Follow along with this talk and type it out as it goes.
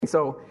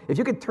So if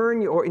you could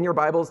turn in your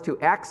Bibles to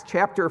Acts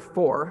chapter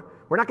 4.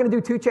 We're not going to do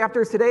 2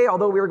 chapters today,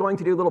 although we are going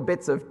to do little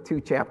bits of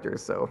 2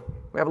 chapters, so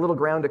we have a little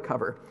ground to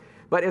cover.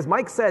 But as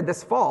Mike said,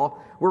 this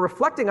fall, we're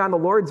reflecting on the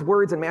Lord's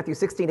words in Matthew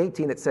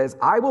 16:18 that says,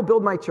 "I will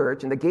build my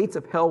church, and the gates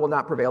of hell will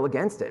not prevail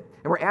against it."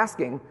 And we're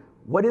asking,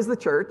 what is the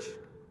church?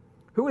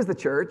 Who is the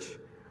church?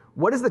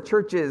 What is the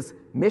church's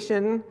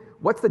mission?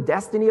 What's the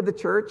destiny of the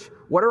church?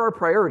 What are our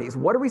priorities?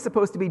 What are we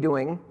supposed to be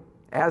doing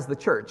as the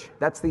church?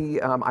 That's the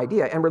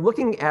idea. And we're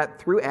looking at,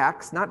 through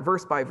Acts, not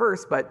verse by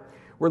verse, but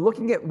we're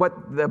looking at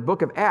what the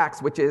book of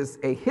Acts, which is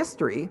a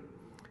history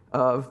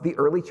of the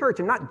early church,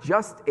 and not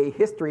just a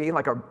history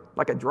like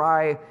a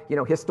dry,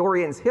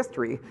 historian's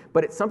history,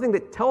 but it's something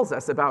that tells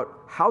us about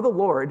how the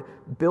Lord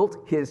built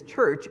his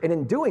church, and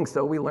in doing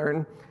so, we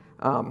learn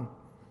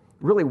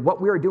really what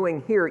we are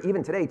doing here,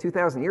 even today,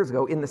 2,000 years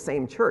ago, in the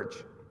same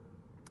church.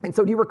 And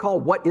so do you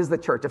recall, what is the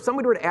church? If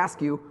somebody were to ask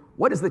you,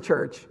 what is the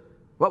church,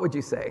 what would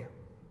you say?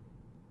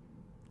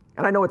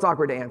 And I know it's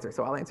awkward to answer,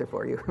 so I'll answer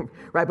for you,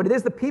 right? But it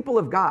is the people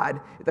of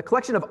God, the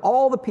collection of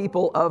all the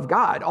people of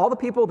God, all the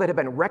people that have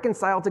been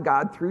reconciled to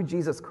God through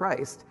Jesus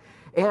Christ.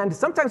 And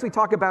sometimes we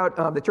talk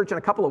about the church in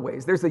a couple of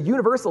ways. There's the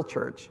universal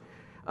church,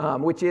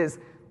 which is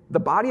the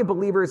body of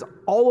believers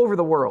all over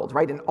the world,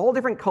 right? In all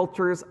different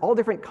cultures, all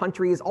different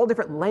countries, all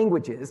different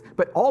languages,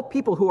 but all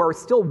people who are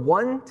still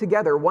one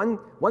together, one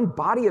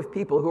body of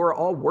people who are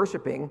all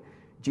worshiping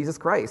Jesus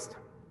Christ.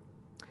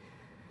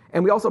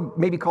 And we also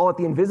maybe call it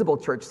the invisible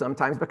church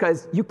sometimes,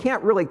 because you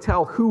can't really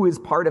tell who is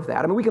part of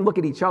that. I mean, we can look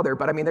at each other,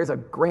 but I mean, there's a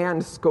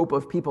grand scope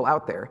of people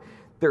out there.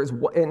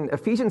 In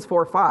Ephesians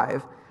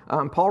 4:5,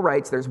 Paul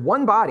writes, "There's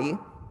one body,"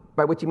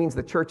 by which he means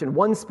the church, "and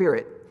one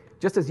Spirit,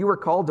 just as you were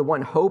called to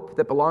one hope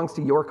that belongs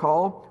to your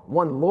call,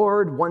 one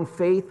Lord, one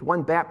faith,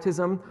 one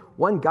baptism,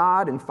 one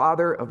God and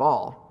Father of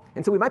all."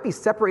 And so we might be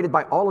separated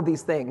by all of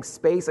these things,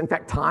 space, in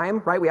fact,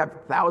 time, right? We have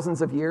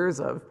thousands of years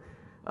of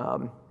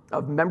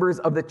members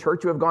of the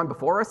church who have gone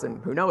before us,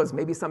 and who knows,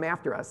 maybe some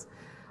after us.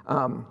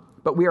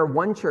 But we are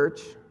one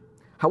church.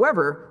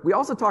 However, we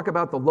also talk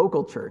about the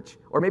local church,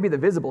 or maybe the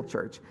visible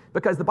church,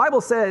 because the Bible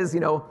says,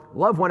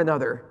 love one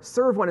another,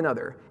 serve one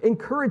another,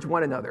 encourage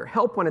one another,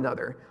 help one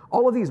another.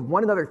 All of these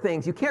one another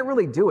things, you can't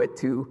really do it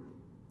to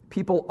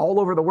people all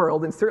over the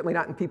world, and certainly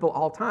not in people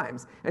all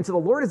times. And so the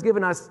Lord has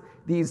given us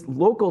these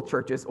local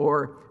churches,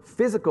 or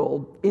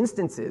physical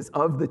instances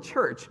of the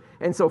church.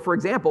 And so, for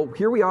example,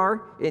 here we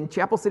are in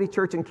Chapel City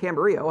Church in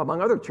Camarillo,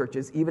 among other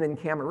churches, even in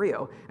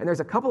Camarillo, and there's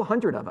a couple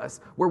hundred of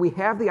us where we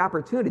have the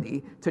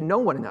opportunity to know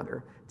one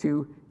another,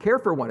 to care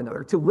for one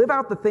another, to live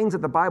out the things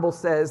that the Bible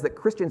says that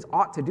Christians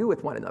ought to do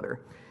with one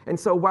another. And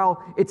so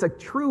while it's a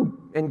true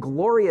and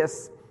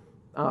glorious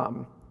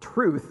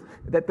truth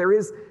that there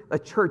is a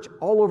church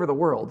all over the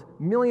world,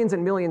 millions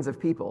and millions of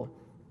people,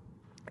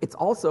 it's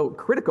also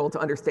critical to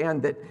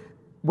understand that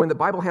when the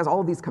Bible has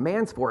all of these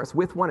commands for us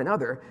with one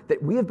another,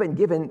 that we have been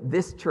given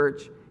this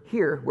church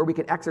here where we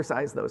can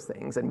exercise those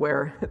things, and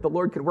where the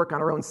Lord can work on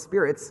our own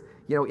spirits,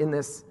 in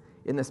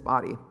this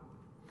body.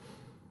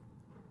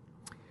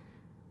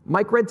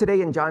 Mike read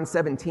today in John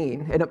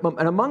 17,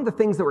 and among the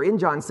things that were in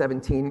John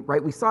 17,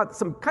 right, we saw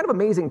some kind of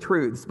amazing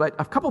truths, but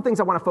a couple things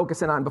I want to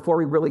focus in on before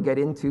we really get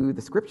into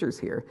the scriptures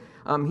here.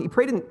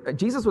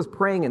 Jesus was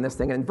praying in this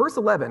thing, and in verse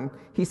 11,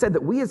 he said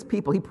that we as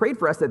people, he prayed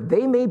for us that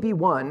they may be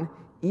one,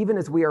 even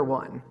as we are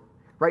one,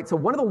 right? So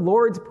one of the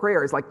Lord's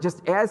prayers, like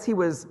just as he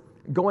was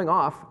going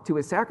off to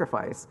his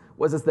sacrifice,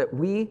 was that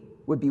we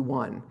would be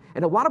one.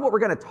 And a lot of what we're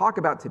going to talk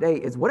about today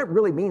is what it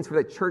really means for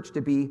the church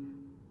to be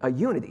a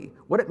unity,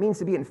 what it means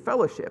to be in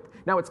fellowship.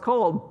 Now, it's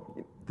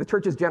called the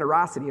church's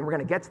generosity, and we're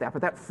going to get to that,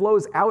 but that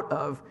flows out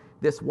of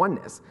this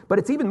oneness. But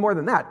it's even more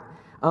than that.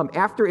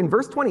 After, in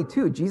verse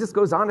 22, Jesus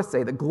goes on to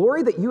say, "The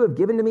glory that you have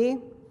given to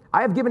me,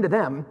 I have given to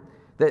them,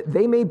 that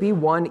they may be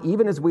one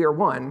even as we are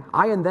one,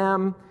 I and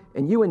them,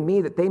 and you and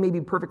me, that they may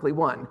be perfectly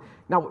one."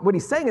 Now, what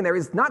he's saying in there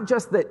is not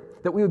just that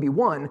we would be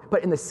one,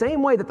 but in the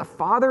same way that the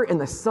Father and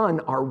the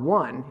Son are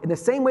one, in the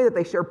same way that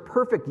they share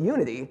perfect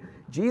unity,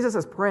 Jesus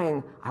is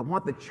praying, I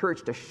want the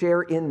church to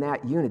share in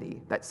that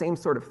unity, that same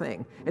sort of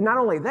thing. And not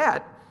only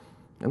that,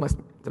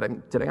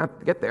 did I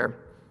not get there?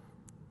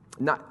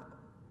 And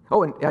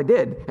I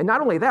did. And not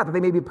only that they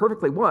may be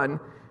perfectly one,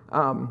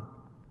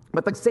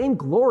 but the same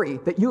glory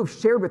that you have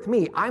shared with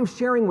me, I'm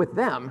sharing with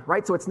them,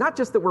 right? So it's not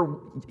just that we're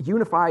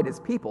unified as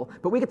people,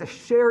 but we get to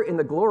share in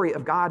the glory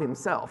of God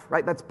himself,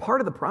 right? That's part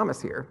of the promise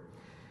here.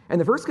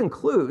 And the verse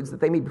concludes that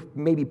they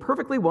may be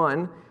perfectly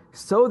one,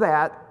 so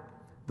that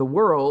the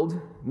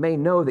world may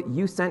know that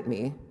you sent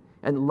me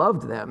and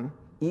loved them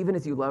even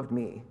as you loved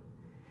me.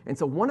 And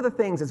so one of the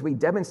things as we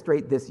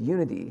demonstrate this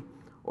unity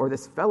or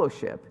this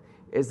fellowship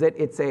is that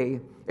it's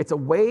a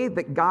way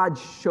that God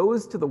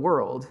shows to the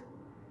world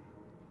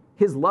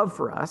his love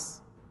for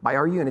us by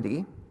our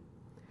unity,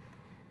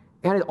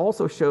 and it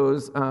also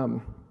shows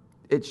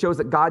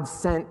that God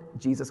sent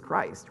Jesus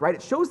Christ, right?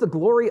 It shows the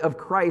glory of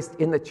Christ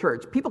in the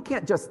church. People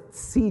can't just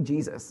see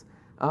Jesus,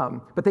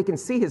 but they can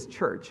see his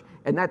church,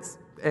 and that's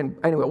and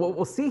anyway, what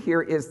we'll see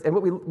here is, and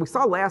what we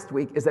saw last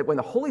week is that when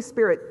the Holy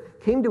Spirit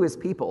came to his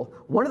people,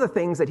 one of the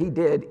things that he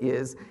did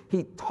is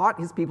he taught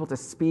his people to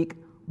speak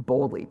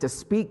boldly, to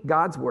speak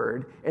God's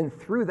word, and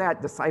through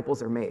that,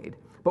 disciples are made.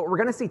 But what we're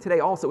going to see today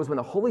also is when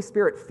the Holy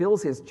Spirit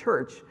fills his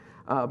church,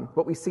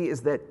 what we see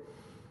is that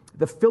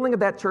the filling of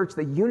that church,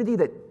 the unity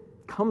that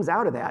comes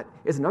out of that,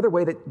 is another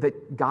way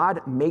that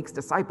God makes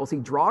disciples. He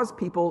draws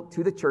people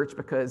to the church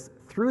because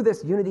through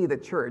this unity of the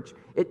church,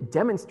 it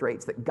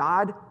demonstrates that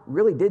God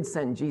really did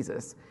send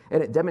Jesus,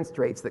 and it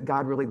demonstrates that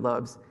God really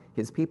loves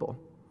his people.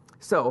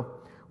 So,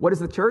 what is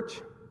the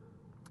church?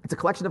 It's a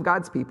collection of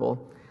God's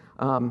people,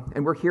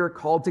 and we're here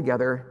called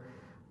together,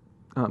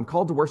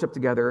 called to worship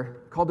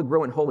together, called to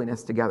grow in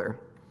holiness together.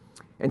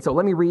 And so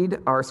let me read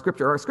our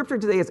scripture. Our scripture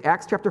today is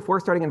Acts chapter 4,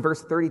 starting in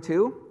verse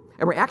 32.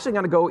 And we're actually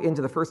going to go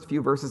into the first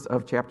few verses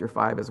of chapter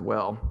 5 as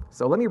well.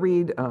 So let me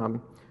read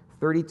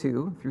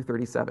 32 through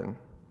 37.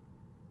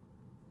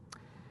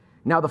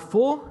 Now the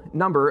full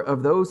number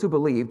of those who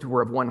believed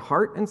were of one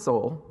heart and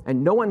soul,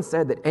 and no one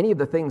said that any of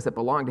the things that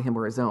belonged to him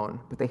were his own,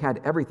 but they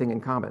had everything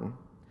in common.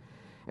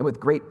 And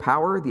with great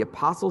power the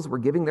apostles were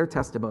giving their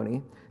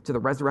testimony to the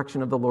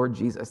resurrection of the Lord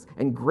Jesus,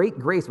 and great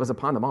grace was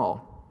upon them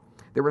all.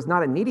 There was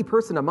not a needy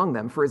person among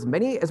them, for as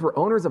many as were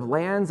owners of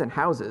lands and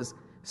houses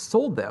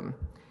sold them,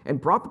 and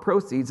brought the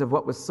proceeds of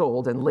what was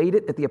sold and laid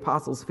it at the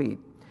apostles' feet,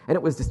 and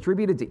it was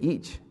distributed to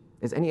each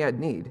as any had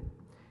need.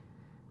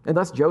 And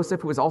thus Joseph,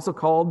 who was also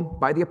called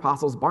by the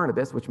apostles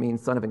Barnabas, which means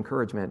son of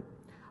encouragement,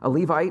 a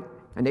Levite,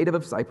 a native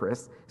of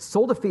Cyprus,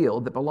 sold a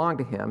field that belonged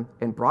to him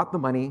and brought the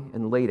money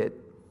and laid it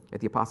at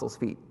the apostles'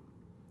 feet.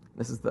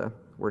 This is the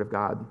word of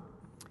God.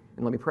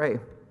 And let me pray.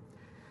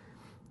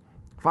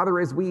 Father,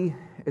 as we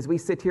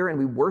sit here and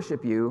we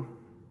worship you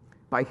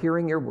by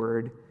hearing your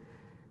word,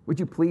 would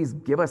you please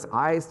give us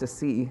eyes to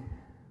see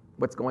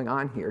what's going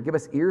on here? Give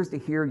us ears to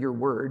hear your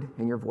word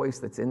and your voice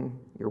that's in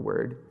your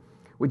word.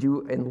 Would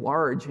you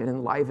enlarge and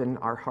enliven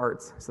our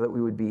hearts so that we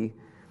would be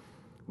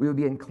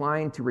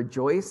inclined to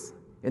rejoice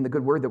in the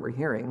good word that we're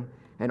hearing,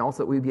 and also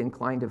that we'd be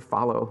inclined to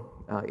follow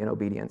in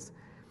obedience.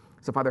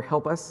 So Father,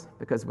 help us,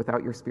 because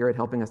without your Spirit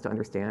helping us to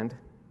understand,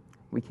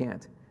 we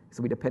can't.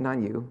 So we depend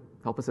on you.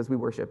 Help us as we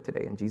worship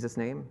today. In Jesus'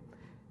 name,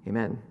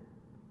 amen.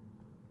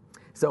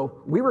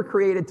 So we were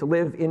created to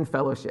live in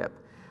fellowship.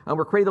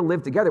 We're created to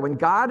live together. When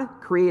God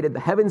created the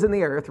heavens and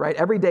the earth, right,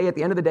 every day at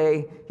the end of the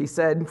day, he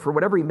said, for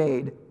whatever he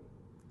made,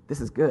 this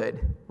is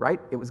good, right?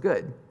 It was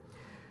good.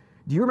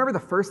 Do you remember the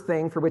first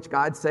thing for which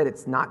God said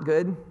it's not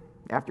good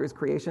after his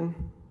creation?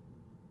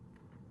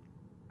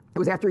 It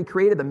was after he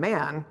created the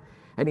man,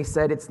 and he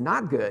said it's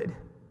not good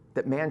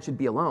that man should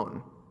be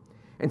alone.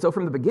 And so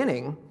from the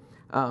beginning,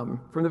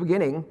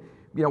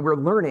 we're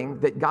learning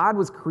that God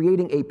was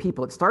creating a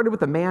people. It started with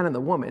the man and the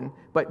woman,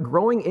 but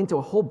growing into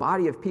a whole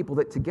body of people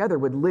that together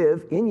would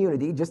live in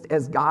unity, just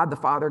as God the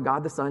Father,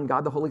 God the Son,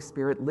 God the Holy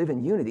Spirit live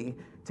in unity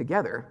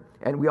together,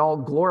 and we all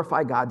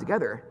glorify God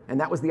together. And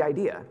that was the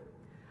idea.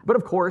 But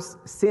of course,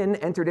 sin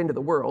entered into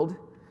the world,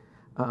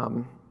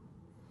 and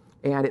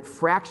it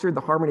fractured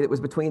the harmony that was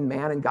between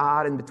man and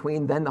God, and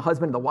between then the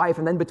husband and the wife,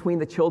 and then between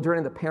the children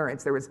and the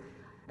parents.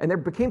 There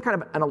became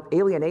kind of an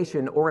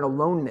alienation or an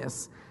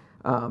aloneness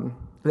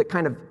that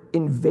kind of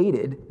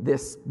invaded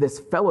this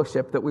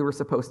fellowship that we were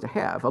supposed to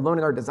have. Alone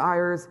in our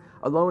desires,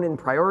 alone in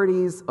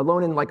priorities,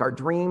 alone in like our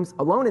dreams,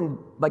 alone in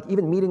like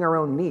even meeting our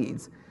own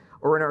needs,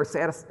 or in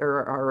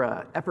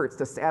our efforts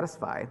to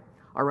satisfy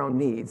our own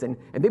needs. And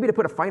maybe to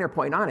put a finer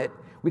point on it,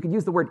 we could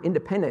use the word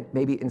independent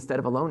maybe instead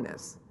of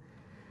aloneness.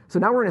 So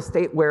now we're in a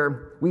state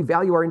where we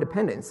value our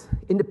independence,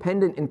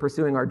 independent in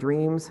pursuing our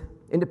dreams,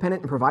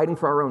 independent in providing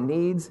for our own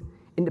needs,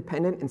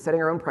 independent in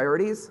setting our own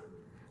priorities.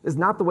 This is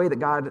not the way that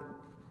God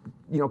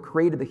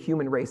created the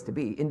human race to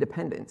be,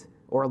 independent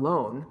or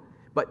alone,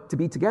 but to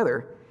be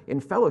together in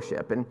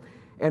fellowship.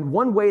 And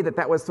one way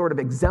that was sort of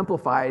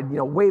exemplified,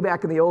 way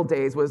back in the old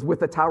days was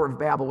with the Tower of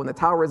Babel. When the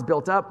tower was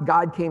built up,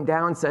 God came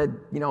down and said,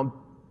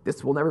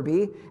 this will never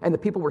be. And the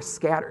people were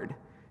scattered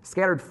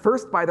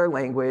first by their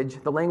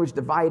language. The language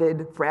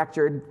divided,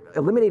 fractured,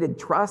 eliminated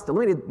trust,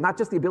 eliminated not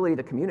just the ability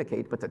to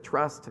communicate, but to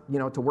trust,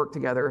 to work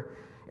together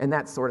and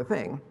that sort of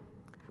thing.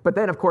 But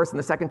then, of course, in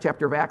the second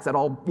chapter of Acts, that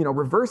all,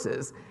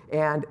 reverses.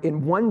 And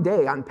in one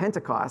day on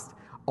Pentecost,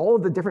 all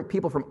of the different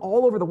people from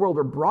all over the world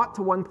were brought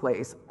to one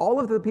place. All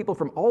of the people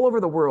from all over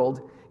the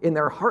world in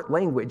their heart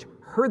language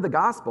heard the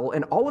gospel,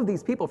 and all of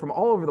these people from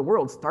all over the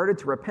world started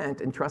to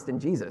repent and trust in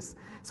Jesus.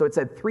 So it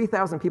said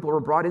 3,000 people were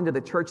brought into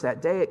the church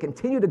that day. It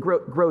continued to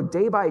grow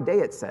day by day,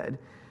 it said.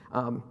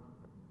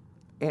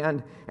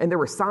 And there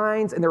were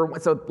signs, and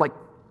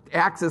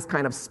Acts is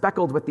kind of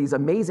speckled with these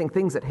amazing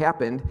things that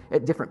happened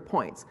at different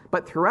points.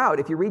 But throughout,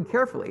 if you read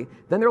carefully,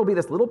 then there will be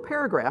this little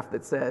paragraph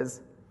that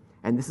says,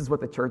 and this is what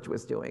the church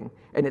was doing.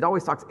 And it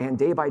always talks, and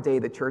day by day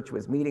the church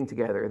was meeting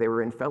together. They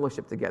were in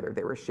fellowship together.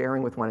 They were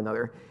sharing with one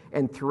another.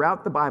 And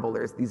throughout the Bible,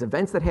 there's these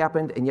events that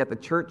happened, and yet the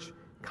church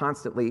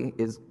constantly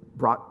is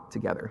brought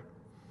together.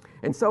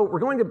 And so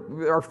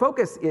our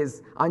focus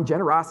is on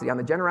generosity, on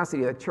the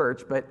generosity of the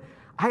church, but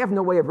I have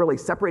no way of really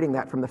separating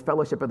that from the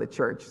fellowship of the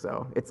church,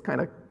 so it's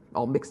kind of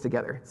all mixed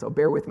together, so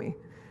bear with me.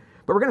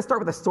 But we're going to start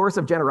with the source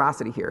of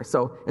generosity here.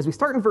 So as we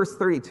start in verse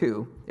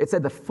 32, it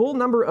said, the full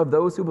number of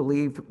those who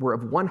believed were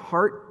of one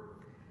heart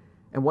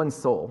and one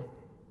soul.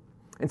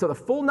 And so the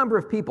full number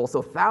of people,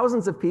 so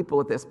thousands of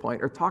people at this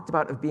point, are talked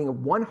about of being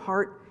of one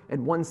heart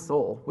and one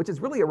soul, which is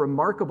really a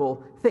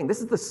remarkable thing. This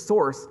is the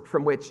source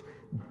from which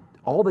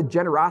all the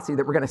generosity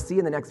that we're going to see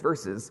in the next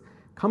verses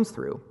comes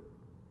through.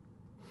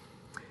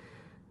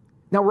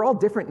 Now, we're all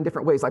different in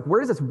different ways. Like,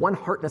 where does this one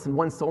heartness and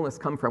one soulness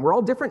come from? We're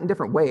all different in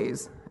different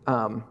ways.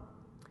 But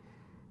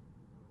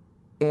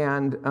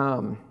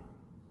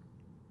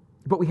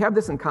we have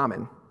this in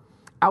common.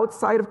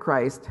 Outside of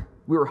Christ,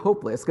 we were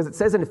hopeless, because it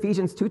says in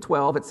Ephesians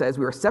 2:12, it says,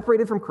 we were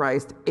separated from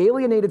Christ,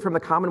 alienated from the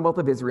commonwealth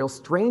of Israel,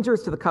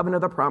 strangers to the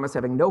covenant of the promise,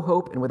 having no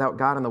hope and without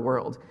God in the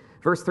world.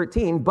 Verse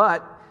 13,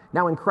 but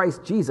now in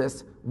Christ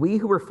Jesus, we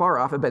who were far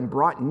off have been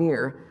brought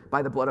near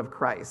by the blood of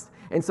Christ.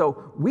 And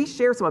so we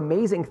share some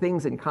amazing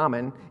things in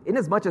common, in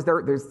as much as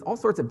there's all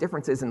sorts of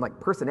differences in like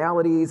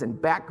personalities and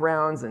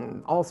backgrounds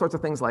and all sorts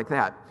of things like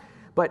that.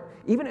 But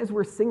even as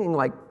we're singing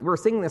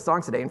this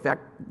song today, in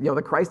fact,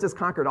 the Christ has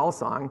conquered all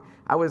song,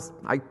 I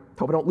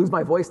hope I don't lose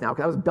my voice now,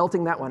 because I was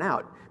belting that one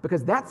out,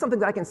 because that's something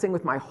that I can sing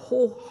with my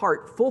whole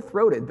heart,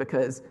 full-throated,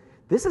 because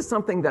this is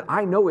something that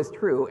I know is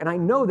true, and I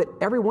know that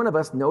every one of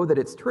us know that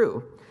it's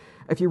true.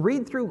 If you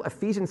read through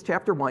Ephesians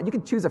chapter 1, you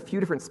can choose a few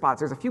different spots.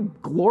 There's a few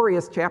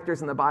glorious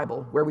chapters in the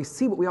Bible where we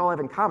see what we all have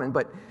in common,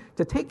 but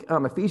to take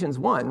Ephesians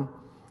 1,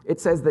 it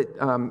says that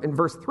in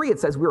verse 3, it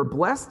says, we are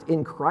blessed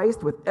in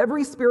Christ with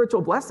every spiritual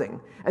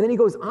blessing. And then he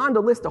goes on to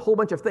list a whole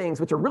bunch of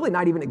things, which are really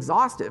not even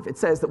exhaustive. It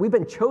says that we've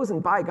been chosen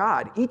by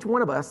God. Each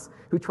one of us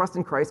who trust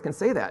in Christ can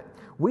say that.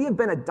 We have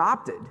been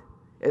adopted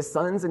as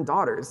sons and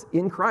daughters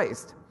in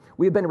Christ.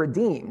 We have been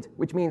redeemed,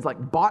 which means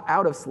like bought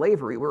out of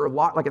slavery. We're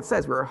like it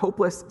says, we're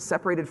hopeless,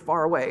 separated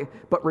far away,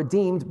 but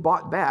redeemed,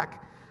 bought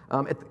back.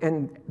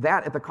 And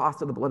that at the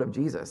cost of the blood of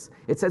Jesus.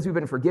 It says we've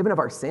been forgiven of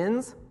our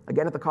sins,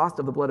 again at the cost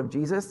of the blood of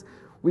Jesus.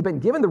 We've been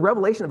given the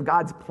revelation of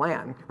God's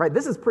plan, right?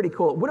 This is pretty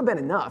cool. It would have been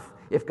enough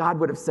if God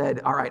would have said,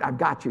 all right, I've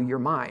got you, you're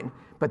mine.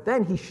 But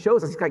then he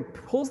shows us, he like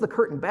pulls the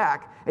curtain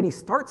back and he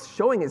starts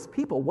showing his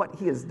people what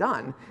he has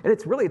done. And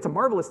it's a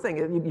marvelous thing.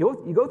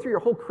 You go through your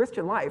whole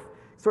Christian life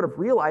sort of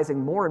realizing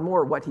more and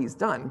more what he's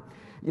done.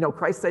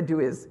 Christ said to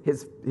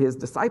his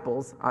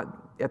disciples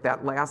at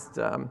that last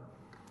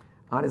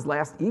on his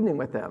last evening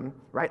with them,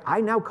 right?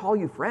 I now call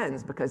you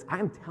friends because I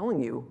am telling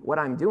you what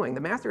I'm doing. The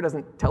master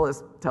doesn't tell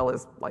his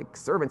like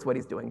servants what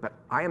he's doing, but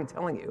I am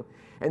telling you.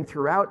 And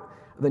throughout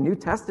the New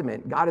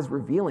Testament, God is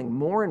revealing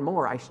more and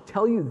more. I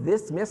tell you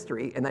this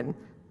mystery, and then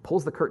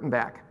pulls the curtain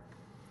back.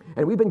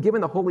 And we've been given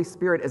the Holy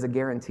Spirit as a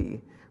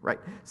guarantee, right?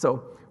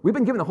 So we've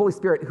been given the Holy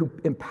Spirit who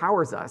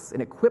empowers us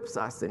and equips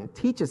us and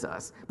teaches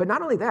us. But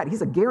not only that,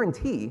 he's a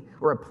guarantee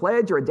or a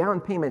pledge or a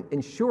down payment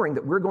ensuring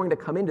that we're going to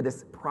come into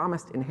this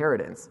promised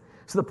inheritance.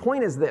 So the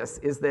point is this,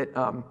 is that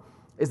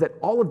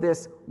all of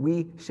this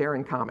we share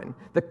in common.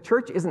 The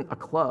church isn't a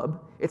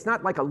club. It's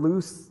not like a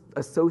loose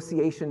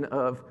association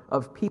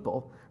of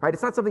people, right?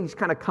 It's not something you just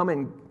kind of come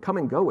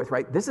and go with,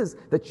 right?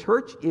 The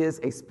church is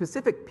a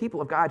specific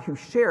people of God who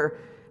share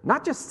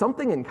not just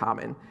something in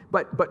common,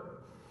 but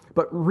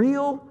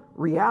real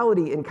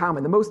reality in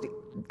common. The most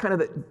kind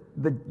of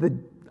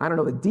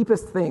the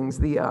deepest things,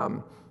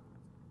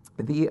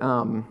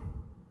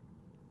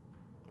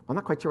 I'm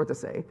not quite sure what to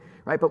say,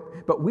 right?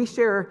 But we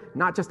share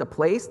not just a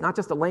place, not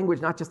just a language,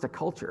 not just a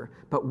culture,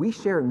 but we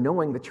share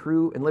knowing the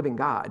true and living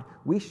God.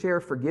 We share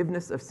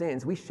forgiveness of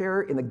sins. We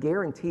share in the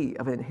guarantee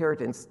of an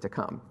inheritance to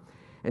come.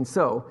 And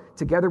so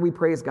together we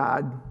praise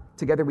God.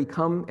 Together we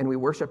come and we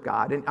worship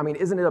God. And I mean,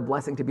 isn't it a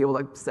blessing to be able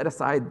to set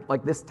aside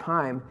like this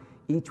time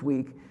each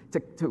week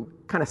to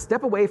kind of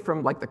step away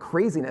from like the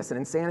craziness and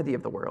insanity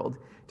of the world,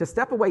 to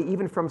step away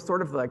even from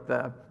sort of like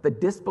the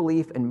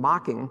disbelief and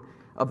mocking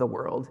of the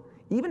world,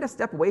 even to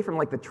step away from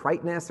like the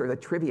triteness or the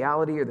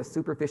triviality or the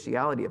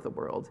superficiality of the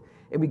world.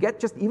 And we get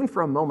just even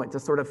for a moment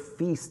to sort of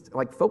feast,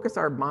 like focus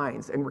our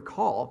minds and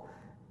recall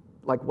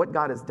like what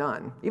God has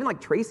done. Even like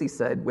Tracy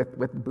said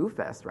with Boo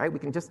Fest, right? We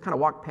can just kind of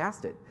walk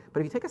past it. But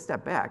if you take a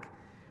step back,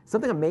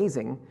 something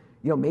amazing,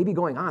 may be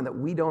going on that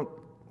we don't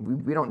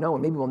know,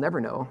 and maybe we'll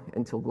never know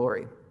until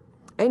glory.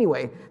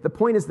 Anyway, the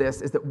point is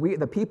this, is that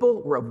the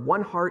people were of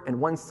one heart and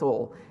one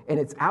soul, and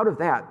it's out of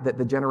that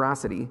the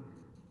generosity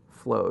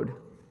flowed.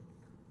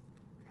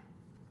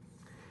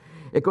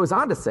 It goes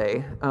on to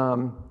say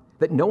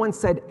that no one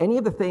said any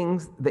of the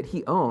things that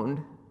he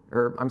owned,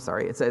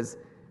 it says,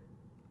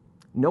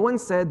 no one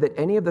said that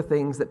any of the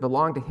things that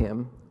belonged to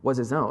him was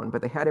his own,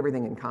 but they had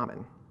everything in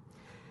common.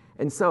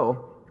 And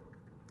so,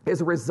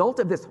 as a result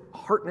of this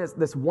heartness,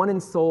 this one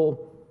and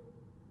soul,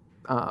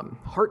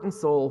 heart and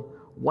soul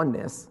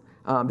oneness,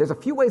 there's a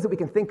few ways that we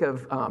can think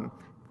of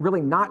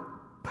really not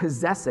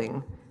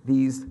possessing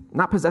these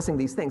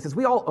things. As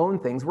we all own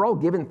things, we're all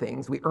given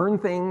things, we earn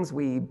things,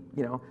 we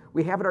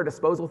have at our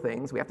disposal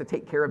things, we have to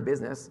take care of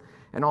business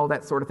and all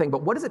that sort of thing.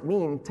 But what does it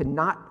mean to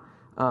not,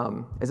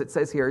 as it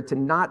says here,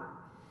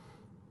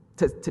 to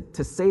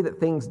to say that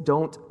things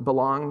don't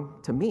belong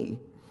to me.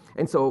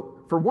 And so,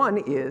 for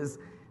one is,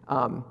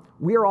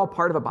 we are all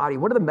part of a body.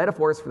 One of the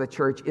metaphors for the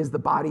church is the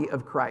body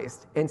of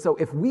Christ. And so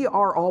if we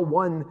are all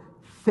one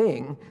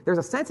thing, there's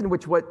a sense in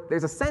which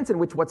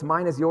what's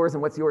mine is yours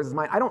and what's yours is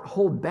mine. I don't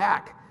hold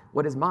back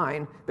what is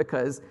mine,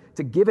 because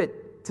to give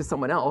it to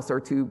someone else, or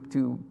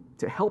to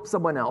help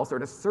someone else, or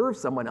to serve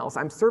someone else,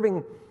 I'm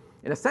serving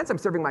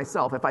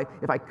myself. If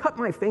I cut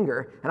my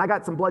finger and I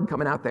got some blood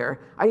coming out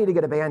there, I need to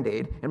get a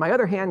Band-Aid, and my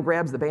other hand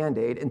grabs the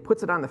Band-Aid and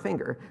puts it on the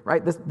finger,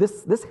 right?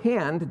 This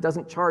hand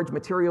doesn't charge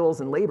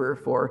materials and labor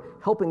for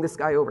helping this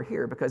guy over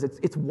here, because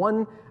it's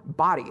one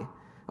body.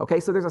 Okay,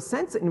 so there's a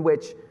sense in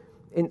which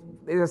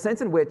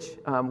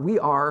we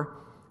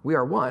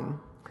are one.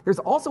 There's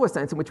also a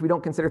sense in which we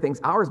don't consider things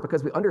ours,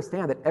 because we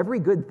understand that every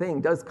good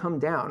thing does come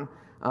down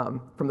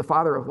from the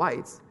Father of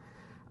lights.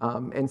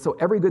 And so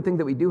every good thing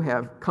that we do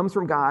have comes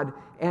from God,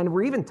 and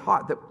we're even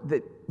taught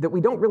that we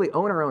don't really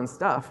own our own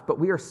stuff, but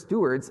we are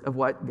stewards of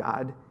what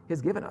God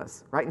has given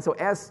us, right? And so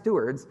as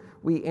stewards,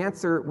 we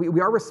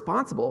are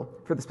responsible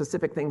for the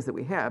specific things that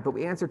we have, but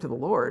we answer to the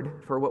Lord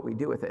for what we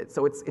do with it.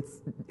 So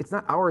it's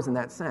not ours in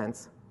that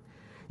sense.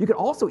 You could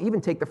also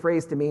even take the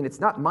phrase to mean it's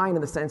not mine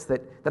in the sense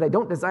that I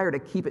don't desire to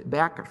keep it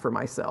back for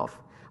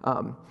myself.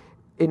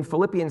 In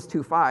Philippians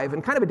 2:5,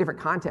 in kind of a different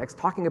context,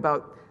 talking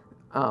about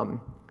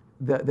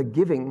the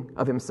giving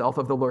of himself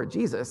of the Lord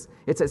Jesus,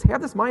 it says,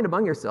 "Have this mind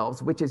among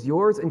yourselves, which is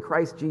yours in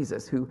Christ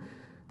Jesus, who,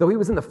 though he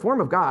was in the form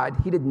of God,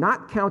 he did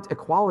not count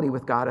equality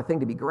with God a thing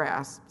to be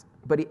grasped,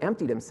 but he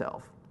emptied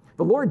himself."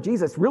 The Lord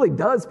Jesus really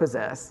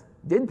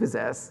did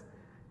possess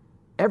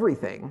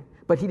everything,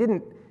 but he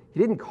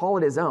didn't call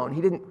it his own.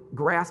 He didn't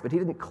grasp it. He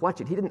didn't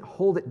clutch it. He didn't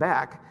hold it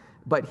back,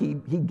 but he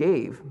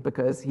gave,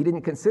 because he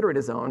didn't consider it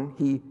his own.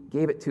 He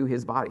gave it to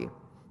his body.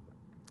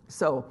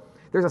 So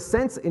there's a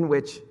sense in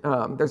which,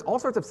 there's all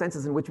sorts of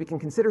senses in which we can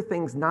consider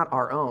things not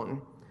our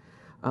own.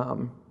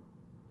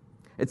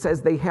 It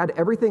says they had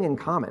everything in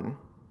common.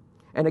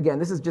 And again,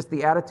 this is just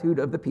the attitude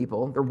of the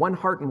people. They're one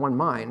heart and one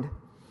mind.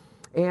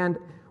 And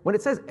when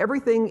it says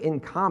everything in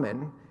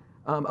common,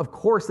 of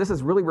course, this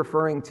is really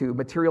referring to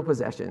material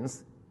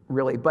possessions,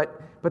 really.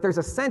 But there's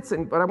a sense,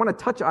 but I want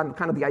to touch on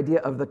kind of the idea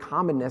of the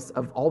commonness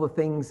of all the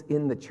things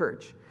in the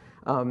church.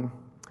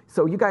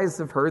 So you guys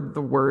have heard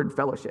the word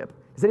fellowship.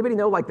 Does anybody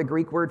know like the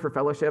Greek word for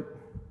fellowship?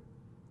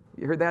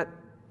 You heard that?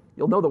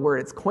 You'll know the word.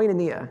 It's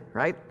koinonia,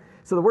 right?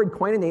 So the word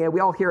koinonia, we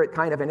all hear it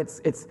kind of, and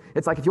it's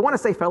like if you want to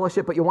say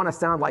fellowship, but you want to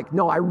sound like,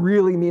 no, I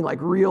really mean like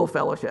real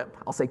fellowship,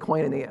 I'll say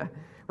koinonia,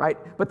 right?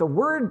 But the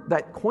word,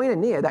 that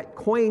koinonia, that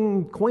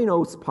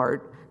koinos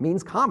part,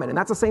 means common, and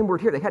that's the same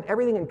word here. They had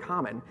everything in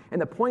common.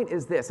 And the point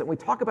is this, and we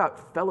talk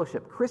about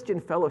fellowship,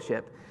 Christian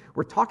fellowship,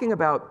 we're talking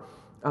about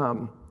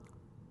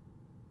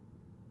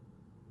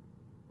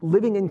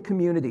living in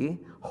community,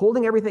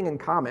 holding everything in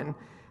common.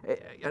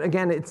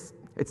 Again, it's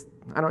I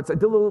don't know, it's a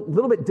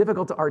little bit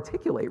difficult to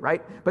articulate,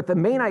 right? But the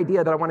main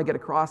idea that I want to get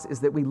across is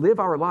that we live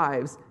our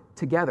lives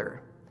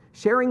together,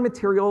 sharing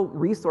material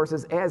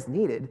resources as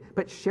needed,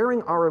 but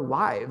sharing our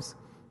lives.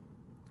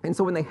 And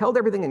so when they held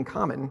everything in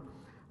common,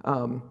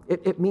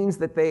 it means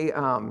that they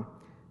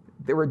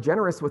were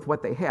generous with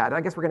what they had. And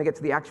I guess we're going to get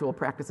to the actual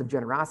practice of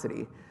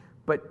generosity.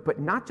 But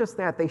not just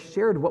that, they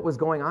shared what was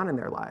going on in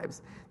their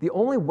lives. The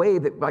only way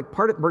that,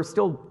 we're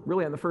still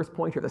really on the first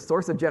point here, the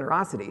source of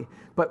generosity,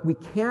 but we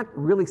can't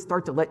really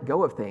start to let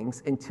go of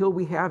things until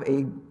we have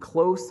a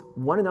close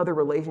one another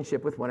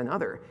relationship with one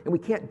another. And we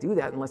can't do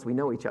that unless we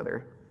know each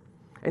other.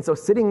 And so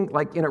sitting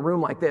like in a room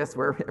like this,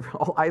 where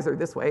all eyes are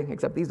this way,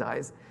 except these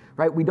eyes,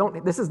 right?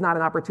 This is not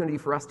an opportunity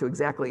for us to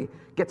exactly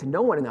get to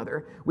know one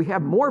another. We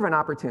have more of an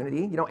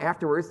opportunity,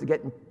 afterwards to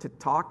get to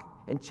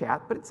talk and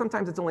chat, but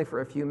sometimes it's only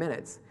for a few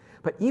minutes.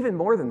 But even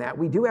more than that,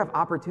 we do have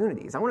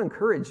opportunities. I want to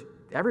encourage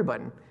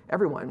everyone,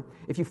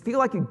 if you feel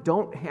like you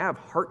don't have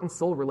heart and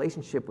soul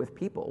relationship with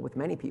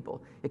many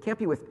people, it can't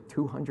be with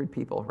 200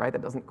 people, right?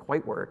 That doesn't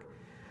quite work.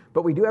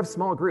 But we do have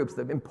small groups.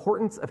 The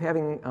importance of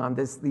having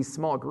these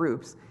small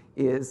groups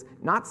is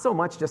not so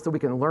much just so we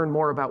can learn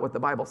more about what the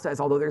Bible says,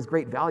 although there's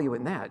great value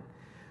in that,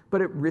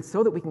 but it's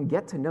so that we can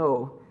get to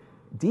know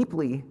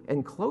deeply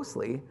and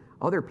closely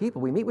other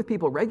people. We meet with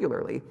people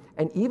regularly,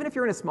 and even if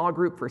you're in a small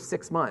group for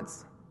 6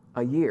 months,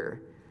 a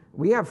year,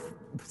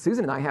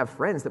 Susan and I have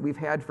friends that we've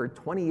had for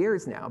 20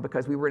 years now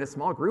because we were in a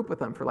small group with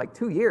them for like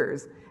 2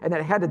 years, and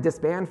then it had to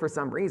disband for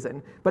some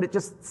reason, but it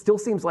just still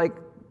seems like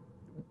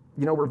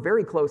we're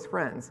very close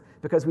friends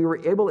because we were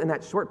able in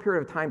that short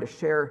period of time to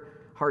share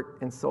heart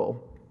and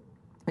soul.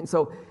 And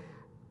so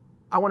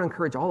I want to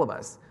encourage all of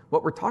us.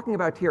 What we're talking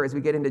about here as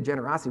we get into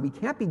generosity, we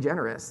can't be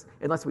generous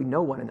unless we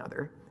know one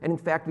another. And in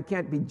fact, we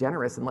can't be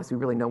generous unless we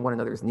really know one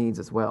another's needs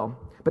as well.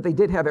 But they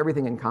did have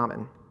everything in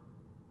common.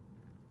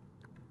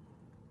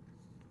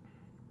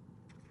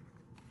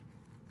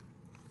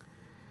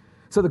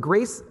 So the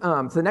grace,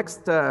 the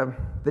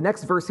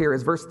next verse here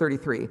is verse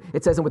 33.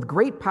 It says, "And with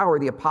great power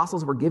the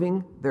apostles were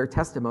giving their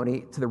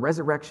testimony to the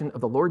resurrection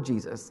of the Lord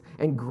Jesus,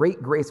 and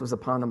great grace was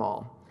upon them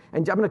all.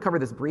 And I'm going to cover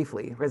this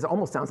briefly, because it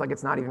almost sounds like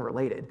it's not even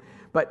related.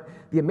 But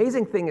the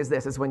amazing thing is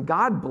this, is when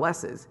God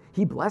blesses,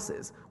 he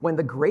blesses. When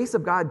the grace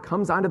of God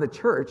comes onto the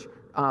church,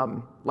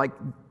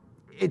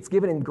 it's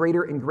given in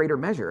greater and greater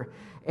measure.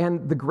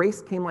 And the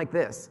grace came like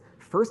this.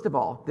 First of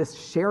all, this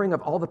sharing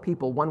of all the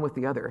people one with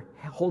the other,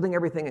 holding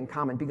everything in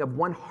common, being of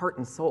one heart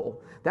and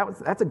soul.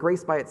 That's a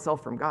grace by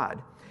itself from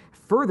God.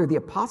 Further, the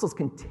apostles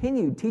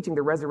continued teaching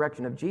the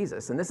resurrection of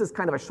Jesus. And this is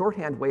kind of a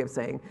shorthand way of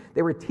saying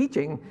they were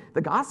teaching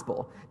the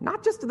gospel,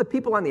 not just to the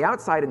people on the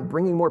outside and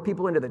bringing more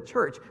people into the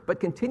church, but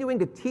continuing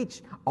to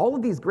teach all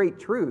of these great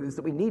truths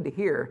that we need to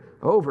hear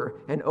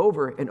over and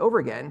over and over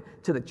again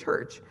to the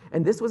church.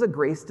 And this was a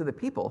grace to the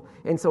people.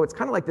 And so it's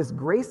kind of like this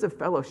grace of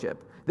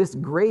fellowship, this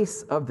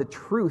grace of the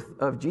truth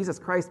of Jesus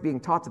Christ being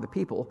taught to the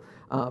people,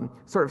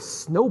 sort of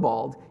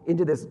snowballed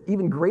into this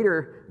even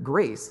greater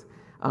grace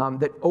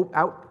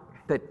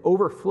that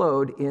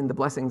overflowed in the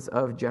blessings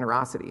of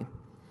generosity.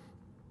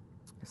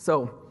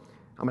 So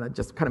I'm going to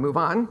just kind of move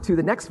on to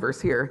the next verse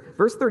here,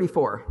 verse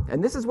 34.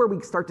 And this is where we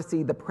start to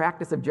see the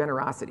practice of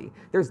generosity.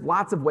 There's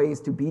lots of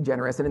ways to be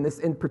generous, and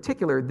in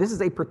particular, this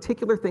is a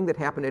particular thing that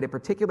happened at a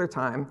particular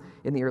time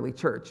in the early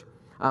church,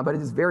 but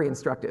it is very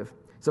instructive.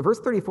 So verse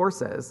 34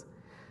 says,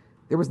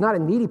 "There was not a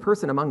needy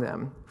person among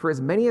them, for as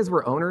many as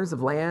were owners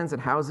of lands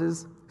and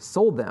houses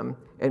sold them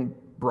and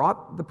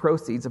brought the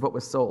proceeds of what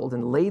was sold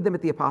and laid them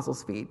at the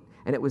apostles' feet,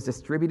 and it was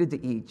distributed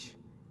to each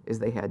as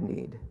they had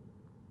need."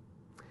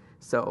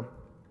 So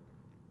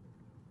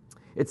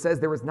it says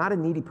there was not a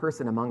needy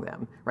person among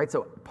them, right?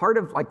 So part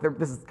of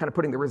this is kind of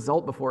putting the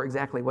result before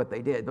exactly what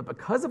they did, but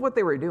because of what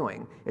they were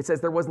doing, it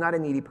says there was not a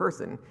needy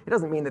person. It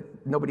doesn't mean that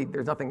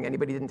there's nothing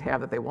anybody didn't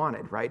have that they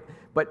wanted, right?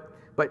 But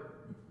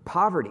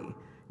poverty,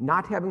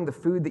 not having the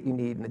food that you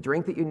need and the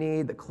drink that you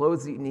need, the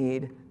clothes that you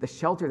need, the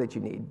shelter that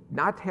you need,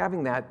 not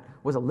having that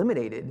was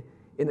eliminated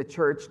in the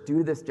church due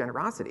to this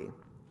generosity.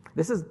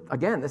 This is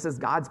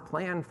God's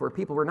plan for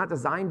people. We're not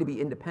designed to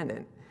be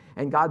independent.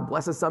 And God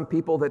blesses some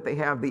people that they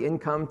have the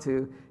income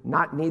to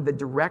not need the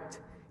direct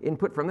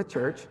input from the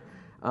church.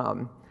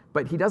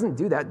 But he doesn't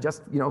do that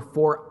just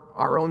for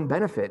our own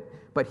benefit.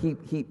 But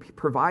he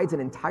provides an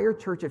entire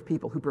church of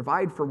people who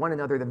provide for one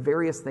another the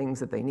various things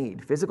that they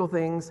need. Physical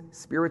things,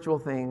 spiritual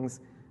things,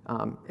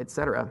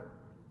 etc.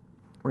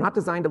 We're not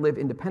designed to live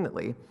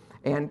independently.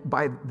 And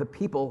by the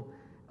people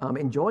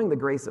enjoying the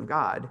grace of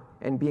God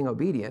and being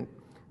obedient,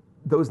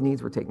 those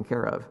needs were taken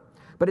care of.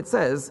 But it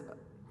says,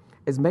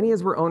 as many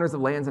as were owners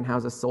of lands and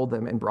houses sold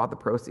them and brought the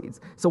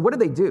proceeds. So what did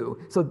they do?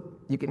 So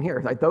you can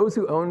hear, like those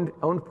who owned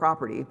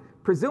property,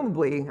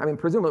 presumably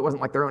it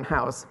wasn't like their own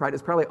house, right?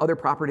 It's probably other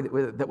property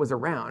that was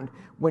around.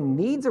 When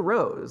needs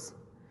arose,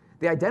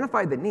 they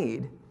identified the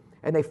need,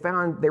 and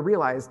they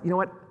realized, you know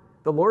what?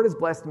 The Lord has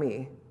blessed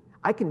me.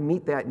 I can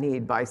meet that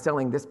need by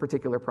selling this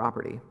particular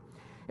property.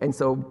 And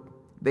so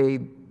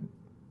they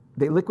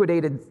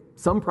liquidated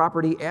some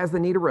property as the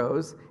need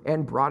arose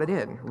and brought it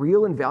in.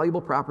 Real and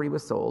valuable property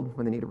was sold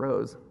when the need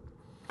arose.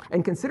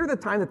 And consider the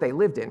time that they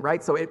lived in,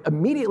 right? So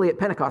immediately at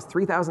Pentecost,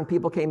 3,000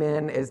 people came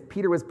in. As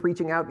Peter was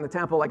preaching out in the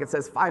temple, like it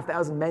says,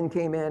 5,000 men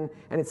came in,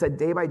 and it said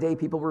day by day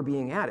people were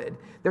being added.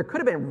 There could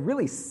have been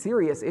really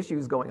serious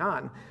issues going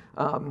on,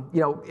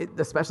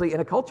 especially in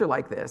a culture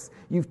like this.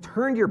 You've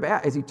turned your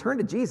back, as you turn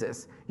to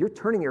Jesus, you're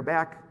turning your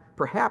back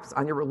perhaps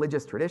on your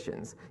religious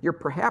traditions. You're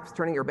perhaps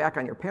turning your back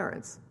on your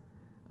parents.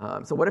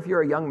 So what if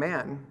you're a young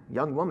man,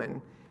 young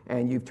woman,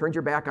 and you've turned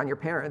your back on your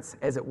parents,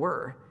 as it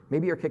were?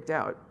 Maybe you're kicked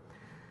out.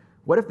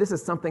 What if this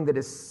is something that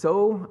is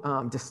so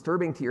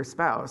disturbing to your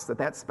spouse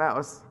that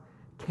spouse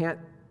can't,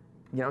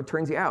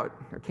 turns you out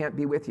or can't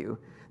be with you?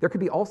 There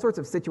could be all sorts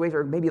of situations,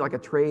 or maybe like a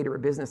trade or a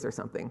business or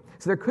something.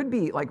 So there could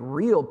be like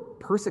real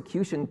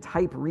persecution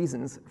type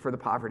reasons for the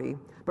poverty.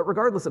 But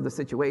regardless of the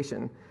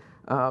situation,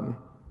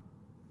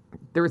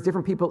 there was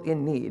different people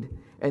in need.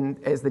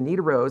 And as the need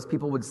arose,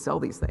 people would sell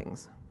these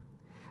things.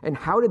 And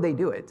how did they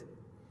do it?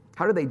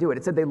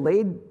 It said they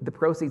laid the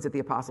proceeds at the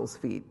apostles'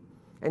 feet.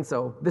 And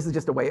so this is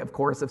just a way, of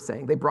course, of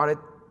saying they brought it,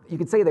 you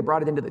could say they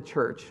brought it into the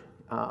church.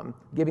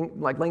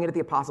 Laying it at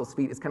the apostles'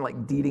 feet is kind of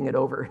like deeding it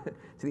over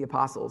to the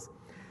apostles.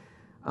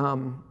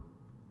 And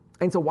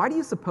so why do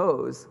you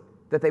suppose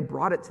that they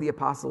brought it to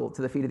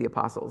the feet of the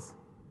apostles?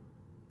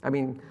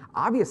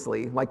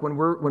 Obviously, like when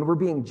we're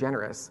being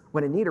generous,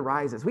 when a need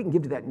arises, we can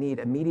give to that need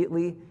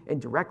immediately and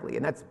directly,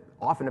 and that's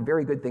often a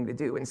very good thing to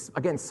do. And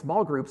again,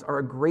 small groups are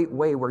a great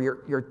way where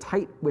you're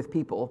tight with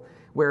people,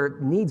 where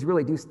needs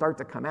really do start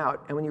to come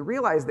out. And when you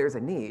realize there's a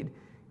need,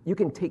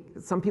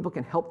 some people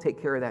can help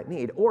take care of that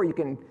need, or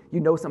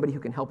somebody who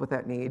can help with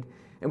that need,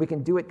 and we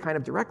can do it kind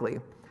of directly.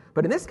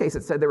 But in this case,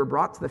 it said they were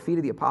brought to the feet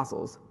of the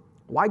apostles.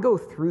 Why go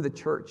through the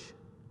church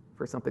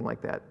for something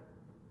like that?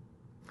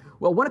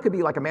 Well, one, it could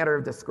be like a matter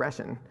of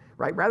discretion,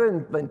 right? Rather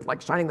than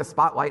like shining the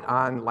spotlight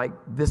on like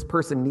this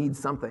person needs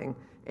something,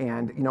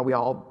 and we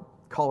all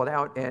call it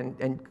out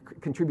and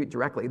contribute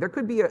directly. There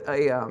could be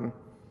a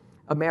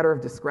matter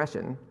of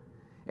discretion,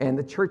 and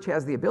the church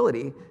has the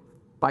ability,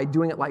 by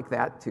doing it like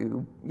that,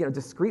 to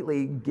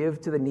discreetly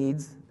give to the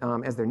needs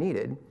as they're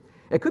needed.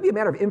 It could be a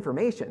matter of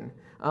information.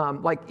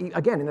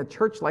 Again, in a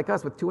church like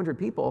us with 200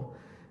 people,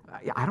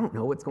 I don't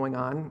know what's going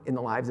on in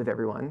the lives of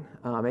everyone,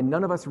 and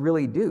none of us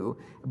really do.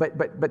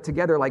 But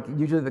together, like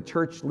usually the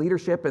church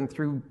leadership and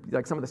through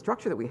like some of the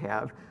structure that we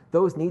have,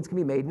 those needs can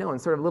be made known,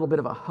 sort of a little bit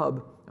of a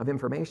hub of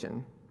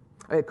information.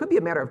 It could be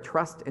a matter of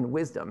trust and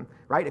wisdom,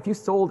 right? If you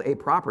sold a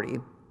property,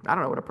 I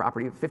don't know what a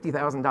property,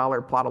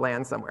 $50,000 plot of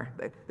land somewhere.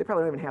 They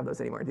probably don't even have those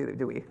anymore,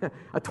 do we?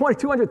 A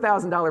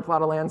 $200,000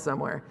 plot of land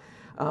somewhere.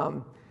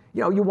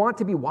 You want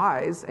to be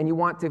wise, and you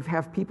want to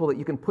have people that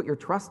you can put your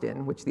trust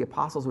in, which the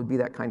apostles would be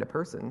that kind of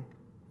person.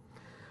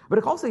 But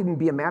it could also even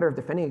be a matter of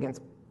defending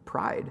against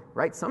pride,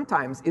 right?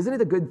 Sometimes, isn't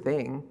it a good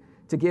thing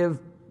to give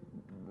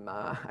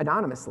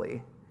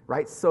anonymously,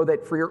 right? So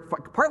that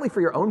partly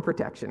for your own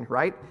protection,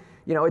 right?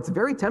 It's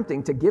very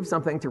tempting to give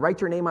something, to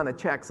write your name on the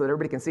check so that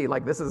everybody can see,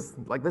 this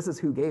is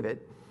who gave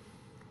it.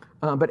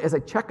 But as a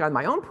check on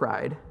my own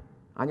pride,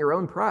 on your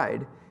own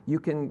pride, you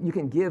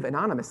can give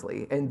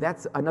anonymously, and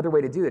that's another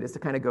way to do it, is to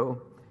kind of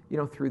go,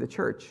 through the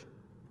church.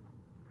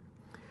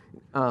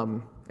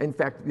 In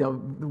fact,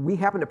 we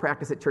happen to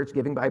practice at church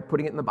giving by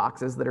putting it in the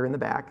boxes that are in the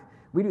back.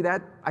 We do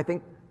that, I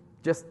think,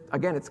 just,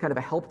 again, it's kind of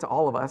a help to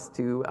all of us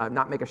to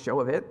not make a show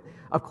of it.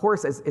 Of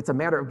course, it's a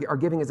matter of, our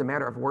giving is a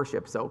matter of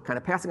worship, so kind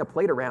of passing a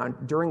plate around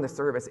during the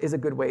service is a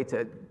good way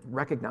to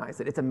recognize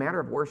that it's a matter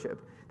of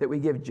worship, that we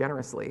give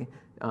generously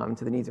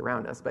to the needs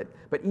around us. But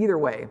either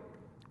way,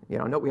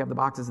 note we have the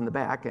boxes in the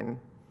back, and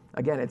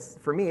again,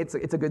 for me, it's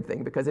a good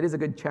thing because it is a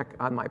good check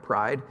on my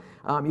pride.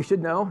 You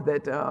should know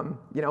that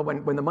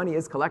when the money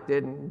is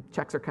collected and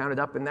checks are counted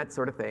up and that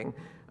sort of thing,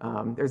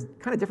 there's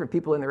kind of different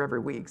people in there every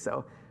week,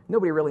 so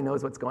nobody really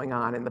knows what's going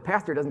on, and the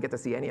pastor doesn't get to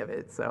see any of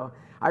it. So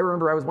I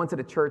remember I was once at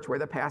a church where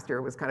the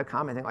pastor was kind of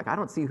commenting, I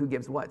don't see who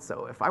gives what.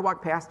 So if I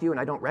walk past you and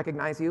I don't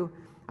recognize you,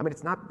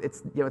 it's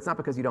not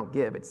because you don't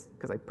give, it's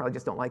because I probably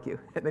just don't like you.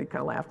 And then he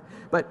kind of laughed.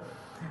 But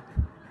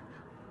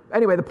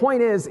anyway, the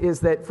point is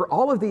that for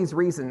all of these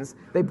reasons,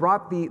 they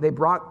brought money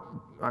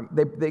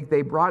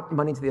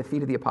to the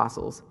feet of the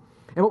apostles.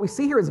 And what we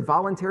see here is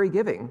voluntary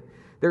giving.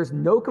 There's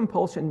no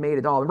compulsion made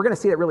at all. And we're going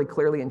to see that really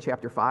clearly in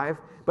chapter 5,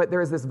 but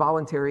there is this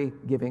voluntary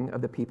giving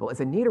of the people. As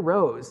a need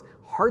arose,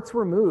 hearts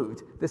were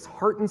moved. This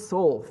heart and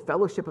soul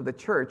fellowship of the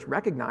church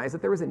recognized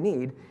that there was a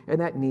need, and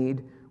that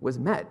need was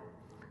met.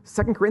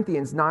 2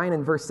 Corinthians 9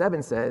 and verse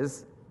 7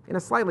 says, in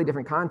a slightly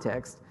different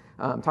context,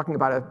 talking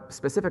about a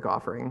specific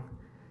offering,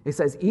 it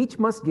says, each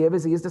must give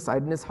as he has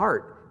decided in his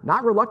heart,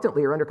 not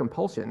reluctantly or under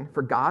compulsion,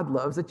 for God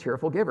loves a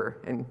cheerful giver.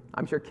 And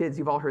I'm sure kids,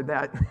 you've all heard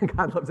that.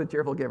 God loves a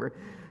cheerful giver.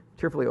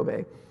 Cheerfully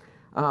obey.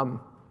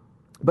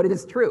 But it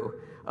is true.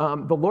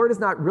 The Lord is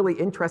not really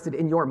interested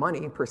in your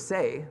money per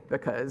se,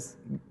 because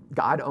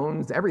God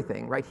owns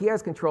everything, right? He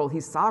has control.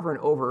 He's sovereign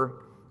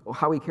over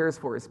how he cares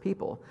for his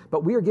people.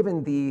 But we are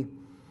given the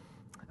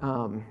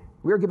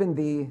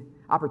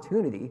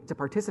opportunity to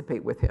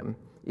participate with him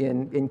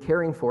in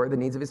caring for the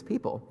needs of his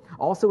people.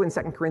 Also in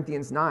 2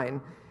 Corinthians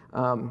 9,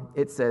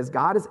 it says,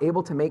 God is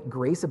able to make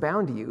grace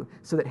abound to you,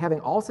 so that having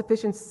all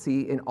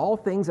sufficiency in all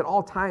things at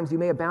all times, you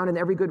may abound in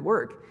every good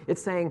work.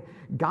 It's saying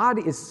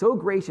God is so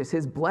gracious,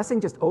 his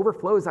blessing just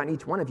overflows on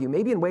each one of you,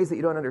 maybe in ways that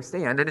you don't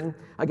understand. And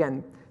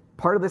again,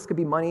 part of this could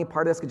be money,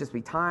 part of this could just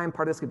be time,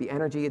 part of this could be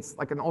energy. It's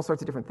like in all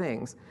sorts of different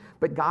things.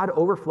 But God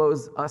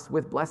overflows us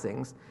with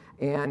blessings,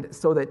 and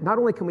so that not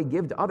only can we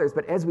give to others,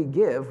 but as we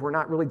give, we're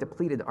not really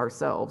depleted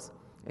ourselves.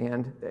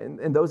 And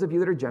those of you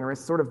that are generous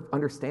sort of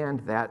understand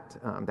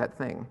that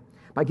thing.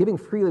 By giving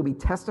freely, we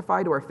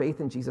testify to our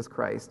faith in Jesus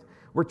Christ.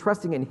 We're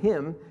trusting in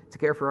him to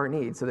care for our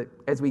needs, so that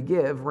as we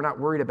give, we're not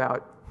worried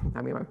about,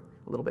 a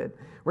little bit,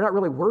 we're not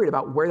really worried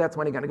about where that's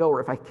money going to go,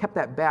 or if I kept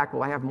that back,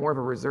 will I have more of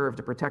a reserve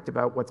to protect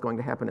about what's going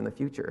to happen in the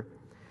future.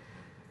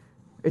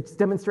 It's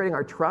demonstrating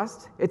our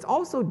trust. It's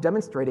also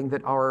demonstrating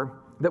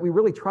that we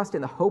really trust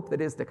in the hope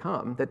that is to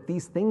come, that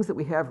these things that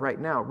we have right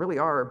now really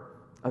are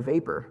a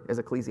vapor, as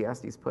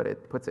Ecclesiastes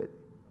puts it.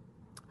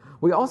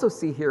 We also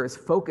see here is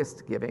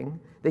focused giving.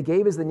 They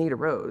gave as the need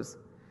arose.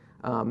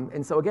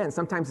 And so again,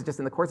 sometimes it's just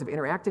in the course of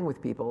interacting with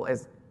people,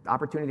 as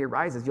opportunity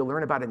arises, you'll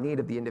learn about a need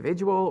of the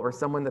individual or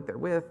someone that they're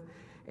with,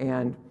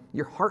 and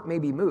your heart may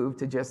be moved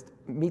to just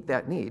meet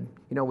that need,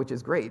 which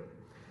is great.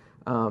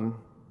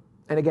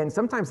 And again,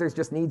 sometimes there's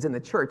just needs in the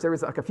church. There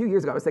was a few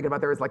years ago, I was thinking about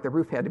the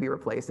roof had to be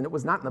replaced, and it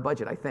was not in the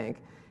budget, I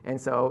think. And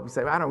so we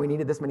said, we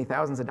needed this many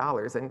thousands of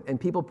dollars, and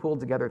people pooled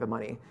together the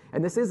money.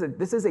 And this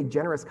is a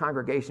generous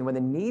congregation. When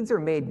the needs are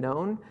made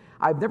known,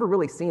 I've never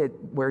really seen it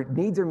where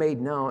needs are made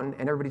known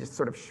and everybody just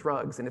sort of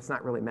shrugs and it's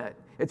not really met.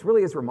 It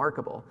really is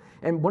remarkable.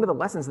 And one of the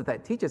lessons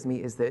that teaches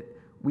me is that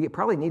we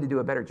probably need to do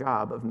a better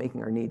job of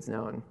making our needs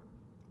known,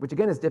 which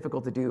again is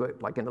difficult to do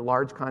like in a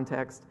large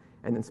context,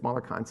 and in smaller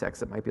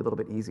contexts it might be a little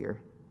bit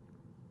easier.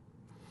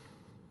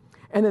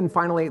 And then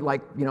finally,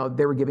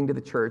 they were giving to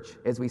the church.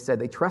 As we said,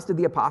 they trusted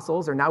the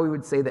apostles, or now we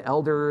would say the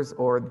elders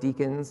or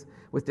deacons,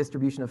 with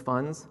distribution of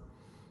funds.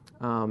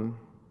 And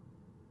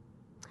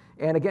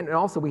again, and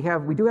also we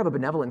do have a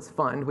benevolence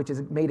fund, which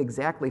is made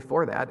exactly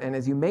for that. And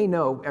as you may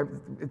know,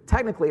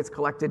 technically it's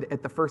collected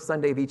at the first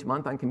Sunday of each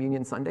month on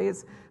Communion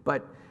Sundays,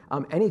 but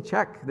any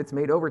check that's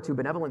made over to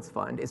benevolence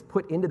fund is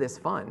put into this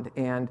fund,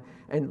 and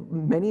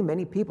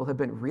many people have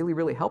been really,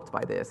 really helped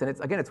by this. And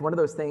it's one of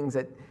those things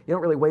that you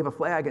don't really wave a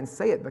flag and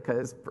say it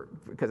because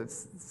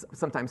it's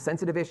sometimes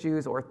sensitive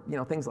issues or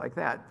things like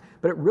that.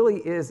 But it really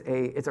is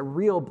it's a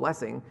real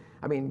blessing.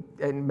 I mean,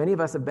 and many of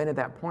us have been at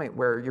that point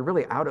where you're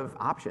really out of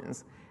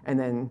options, and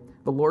then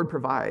the Lord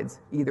provides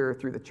either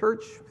through the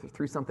church or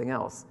through something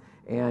else.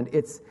 And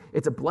it's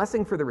a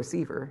blessing for the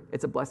receiver.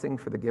 It's a blessing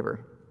for the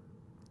giver.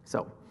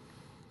 So,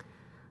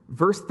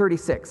 verse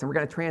 36, and we're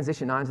going to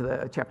transition on to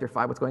the chapter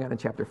 5, what's going on in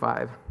chapter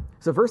 5.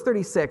 So verse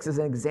 36 is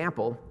an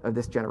example of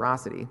this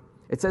generosity.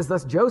 It says,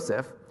 "Thus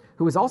Joseph,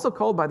 who was also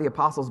called by the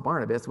apostles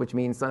Barnabas, which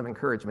means son of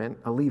encouragement,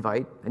 a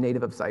Levite, a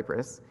native of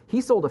Cyprus,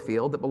 he sold a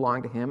field that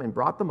belonged to him and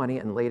brought the money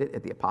and laid it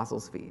at the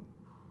apostles' feet."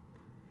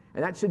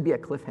 And that should be a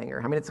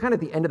cliffhanger. I mean, it's kind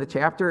of at the end of the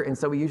chapter, and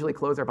so we usually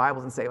close our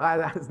Bibles and say, "Well,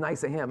 that was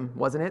nice of him,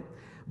 wasn't it?"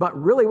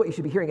 But really what you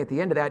should be hearing at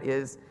the end of that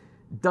is,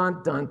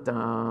 dun, dun,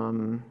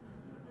 dun,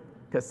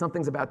 because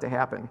something's about to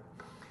happen.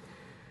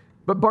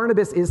 But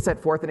Barnabas is set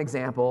forth an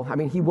example. I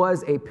mean, he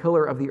was a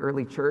pillar of the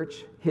early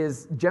church.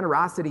 His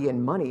generosity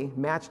in money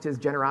matched his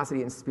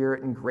generosity in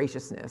spirit and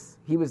graciousness.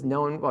 He was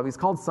known, well, he was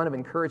called son of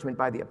encouragement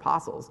by the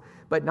apostles.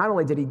 But not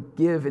only did he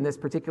give in this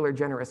particular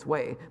generous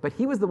way, but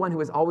he was the one who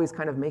was always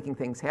kind of making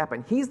things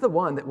happen. He's the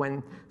one that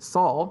when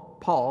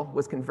Paul,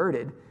 was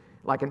converted,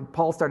 and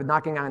Paul started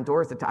knocking on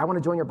doors I want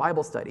to join your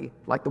Bible study.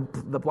 Like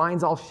the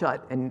blinds all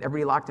shut and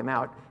everybody locked him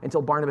out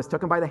until Barnabas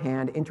took him by the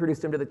hand,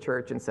 introduced him to the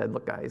church and said,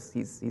 "Look, guys,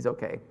 he's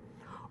okay."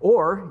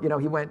 Or,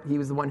 he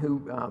was the one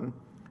who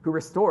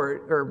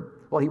restored,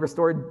 he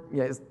restored,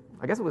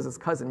 I guess it was his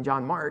cousin,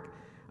 John Mark,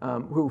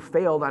 who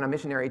failed on a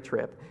missionary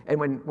trip. And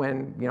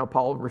when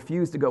Paul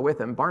refused to go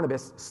with him,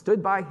 Barnabas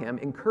stood by him,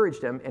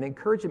 encouraged him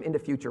into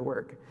future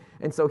work.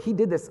 And so he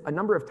did this a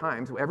number of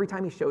times. Every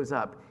time he shows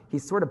up,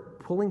 he's sort of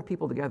pulling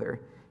people together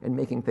and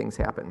making things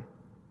happen.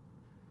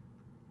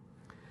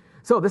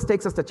 So this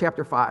takes us to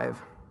chapter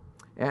 5.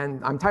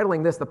 And I'm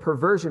titling this, "The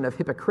Perversion of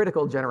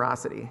Hypocritical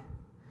Generosity."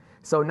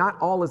 So not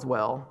all is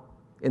well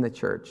in the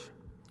church.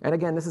 And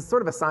again, this is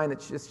sort of a sign that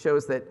just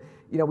shows that,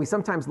 we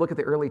sometimes look at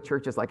the early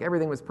churches like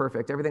everything was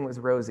perfect, everything was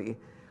rosy.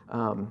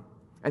 And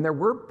there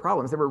were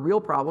problems. There were real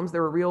problems.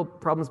 There were real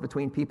problems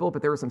between people,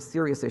 but there were some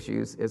serious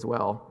issues as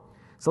well.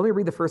 So let me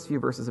read the first few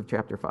verses of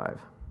chapter 5.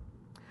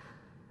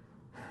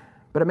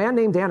 "But a man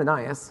named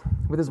Ananias,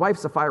 with his wife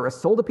Sapphira,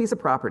 sold a piece of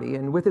property,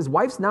 and with his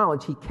wife's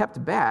knowledge, he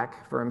kept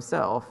back for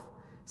himself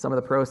some of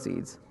the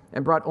proceeds,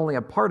 and brought only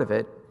a part of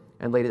it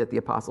and laid it at the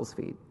apostles'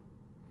 feet.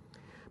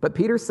 But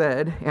Peter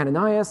said,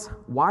 'Ananias,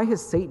 why has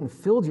Satan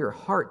filled your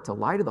heart to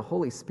lie to the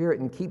Holy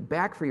Spirit and keep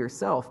back for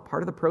yourself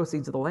part of the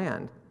proceeds of the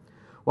land?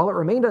 While it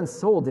remained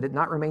unsold, did it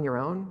not remain your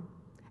own?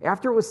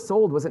 After it was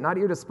sold, was it not at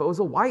your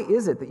disposal? Why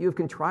is it that you have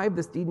contrived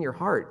this deed in your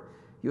heart?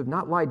 You have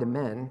not lied to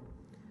men,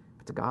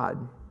 but to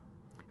God.'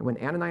 And when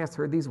Ananias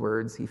heard these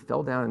words, he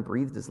fell down and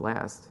breathed his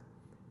last.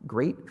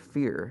 Great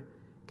fear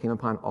came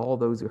upon all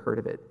those who heard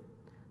of it.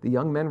 The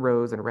young men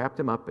rose and wrapped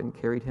him up and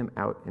carried him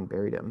out and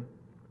buried him."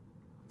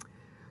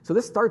 So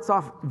this starts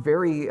off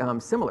very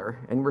similar,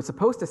 and we're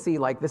supposed to see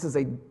this is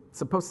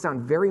supposed to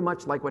sound very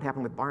much like what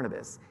happened with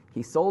Barnabas.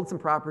 He sold some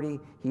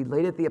property, he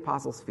laid it at the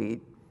apostles'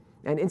 feet,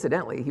 and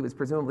incidentally, he was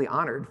presumably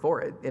honored for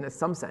it in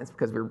some sense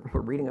because we're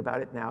reading about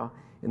it now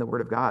in the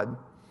Word of God.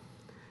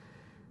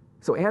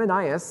 So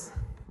Ananias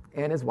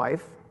and his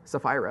wife,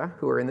 Sapphira,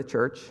 who are in the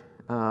church,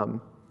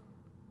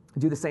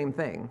 do the same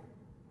thing,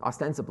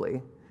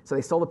 ostensibly. So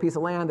they sold a piece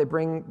of land, they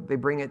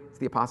bring it to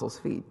the apostles'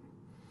 feet.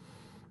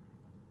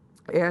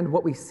 And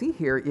what we see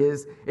here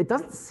is it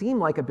doesn't seem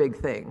like a big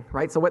thing,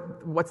 right? So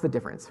what's the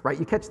difference, right?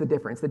 You catch the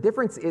difference. The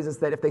difference is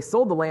that if they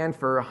sold the land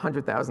for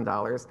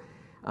 $100,000,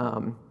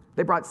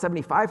 they brought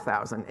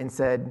 $75,000 and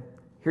said,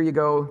 "Here you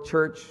go,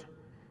 church.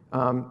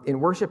 In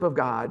worship of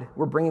God,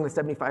 we're bringing the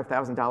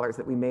 $75,000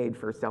 that we made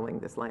for selling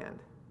this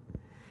land."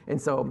 And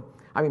so,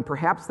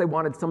 perhaps they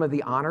wanted some of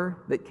the honor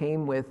that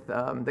came with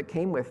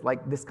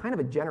this kind of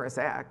a generous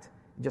act,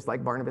 just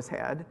like Barnabas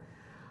had.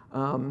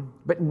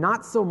 But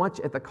not so much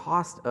at the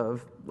cost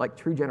of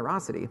true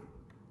generosity.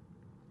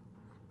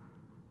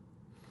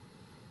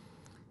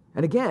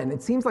 And again,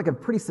 it seems like a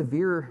pretty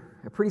severe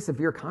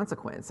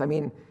consequence.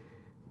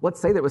 Let's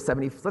say it was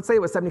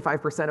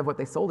 75% of what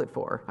they sold it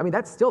for.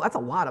 That's a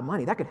lot of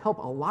money. That could help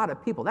a lot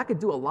of people. That could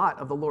do a lot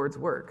of the Lord's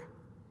work.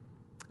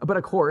 But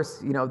of course,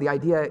 the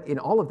idea in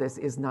all of this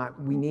is not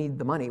we need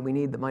the money, we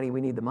need the money, we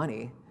need the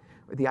money.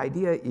 The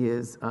idea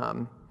is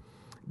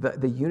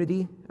the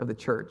unity of the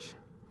church.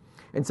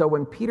 And so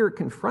when Peter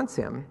confronts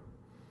him,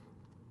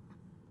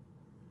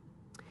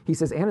 he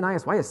says,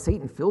 "Ananias, why has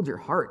Satan filled your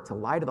heart to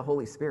lie to the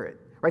Holy Spirit?"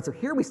 Right? So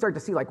here we start to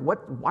see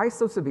why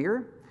so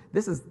severe?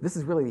 This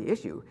is really the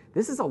issue.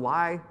 This is a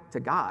lie to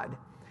God.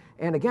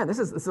 And again, this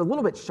is a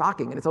little bit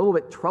shocking and it's a little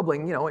bit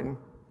troubling,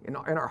 in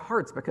our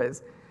hearts,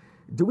 because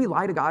do we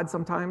lie to God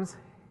sometimes?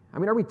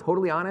 Are we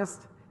totally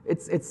honest?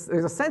 There's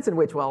a sense in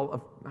which,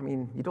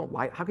 you don't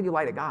lie. How can you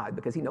lie to God?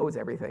 Because he knows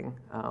everything.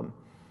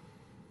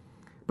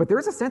 But there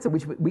is a sense in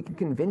which we can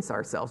convince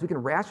ourselves, we can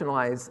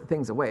rationalize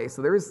things away.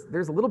 So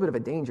there's a little bit of a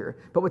danger.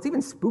 But what's even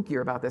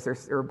spookier about this,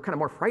 or kind of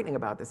more frightening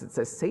about this, it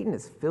says Satan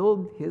has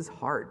filled his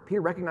heart.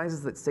 Peter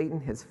recognizes that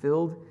Satan has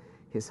filled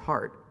his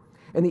heart.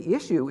 And the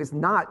issue it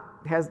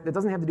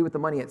doesn't have to do with the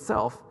money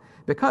itself,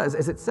 because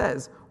as it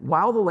says,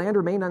 while the land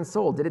remained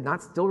unsold, did it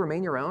not still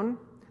remain your own?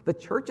 The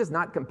church is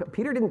not,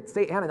 Peter didn't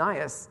say,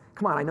 Ananias,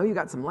 come on, I know you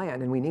got some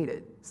land and we need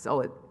it. Sell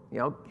it,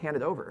 hand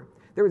it over.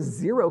 There is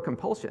zero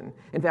compulsion.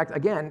 In fact,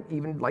 again,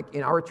 even like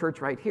in our church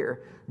right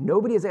here,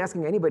 nobody is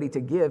asking anybody to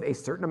give a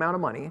certain amount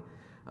of money.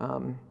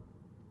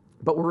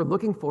 But what we're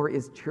looking for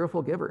is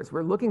cheerful givers.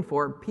 We're looking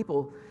for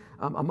people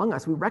among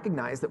us. We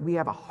recognize that we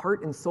have a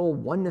heart and soul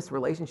oneness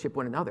relationship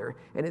with one another,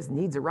 and as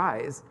needs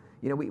arise,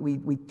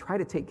 we try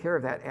to take care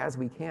of that as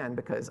we can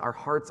because our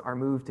hearts are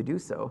moved to do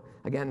so.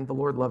 Again, the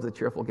Lord loves a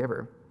cheerful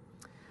giver.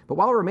 But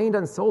while it remained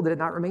unsold, did it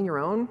not remain your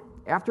own?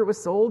 After it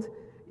was sold,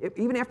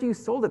 even after you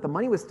sold it, the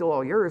money was still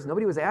all yours.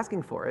 Nobody was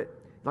asking for it.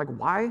 Like,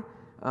 why?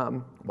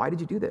 Why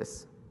did you do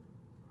this?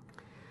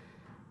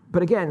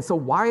 But again, so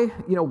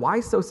why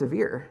so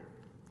severe?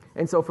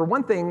 And so for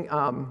one thing,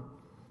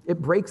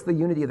 it breaks the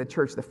unity of the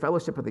church, the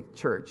fellowship of the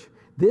church.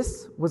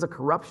 This was a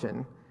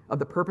corruption of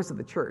the purpose of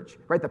the church,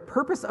 right? The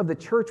purpose of the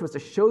church was to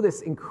show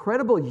this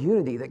incredible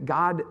unity that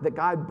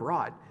God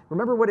brought.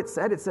 Remember what it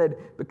said? It said,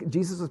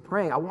 Jesus was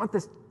praying, I want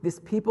this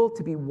people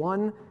to be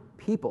one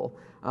people,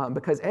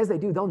 because as they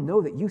do, they'll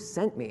know that you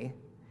sent me,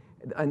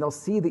 and they'll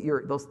see that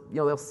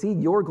they'll see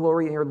your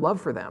glory and your love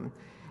for them.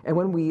 And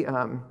when we,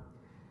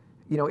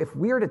 if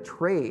we are to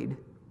trade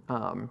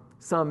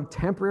some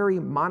temporary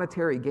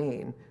monetary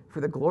gain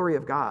for the glory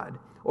of God,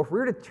 or if we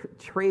were to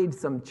trade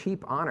some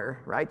cheap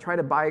honor, right? Try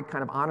to buy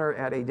kind of honor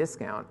at a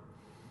discount,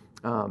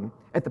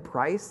 at the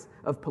price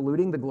of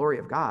polluting the glory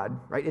of God,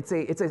 right? It's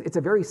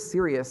a very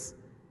serious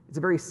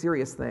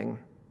thing.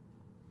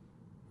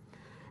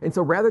 And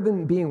so rather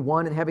than being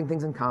one and having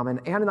things in common,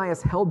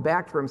 Ananias held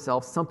back for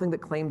himself something that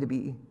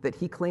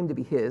he claimed to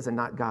be his and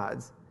not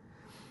God's.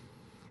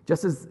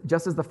 Just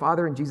as the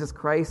Father and Jesus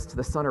Christ,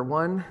 the Son, are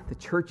one, the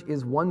church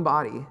is one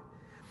body.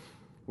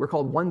 We're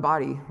called one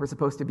body. We're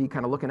supposed to be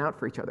kind of looking out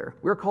for each other.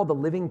 We're called the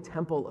living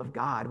temple of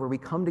God, where we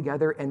come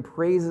together and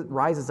praise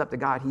rises up to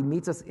God. He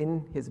meets us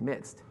in his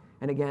midst.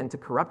 And again, to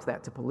corrupt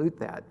that, to pollute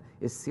that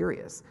is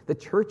serious. The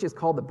church is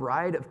called the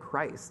bride of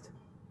Christ,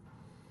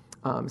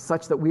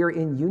 such that we are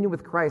in union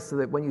with Christ, so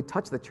that when you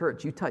touch the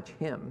church, you touch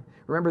him.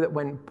 Remember that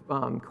when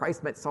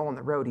Christ met Saul on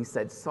the road, he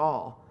said,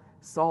 Saul,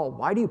 Saul,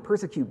 why do you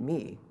persecute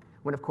me?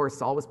 When, of course,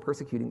 Saul was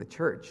persecuting the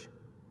church.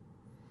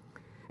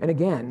 And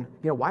again,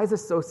 why is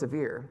this so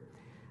severe?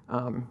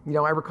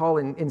 I recall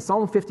in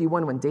Psalm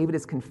 51, when David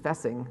is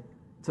confessing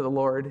to the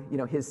Lord,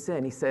 his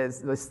sin, he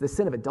says, the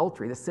sin of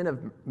adultery, the sin of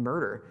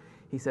murder,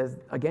 he says,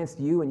 against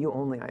you and you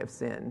only I have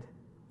sinned.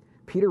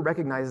 Peter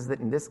recognizes that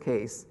in this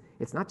case,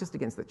 it's not just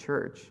against the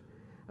church,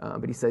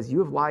 but he says, you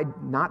have lied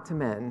not to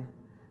men,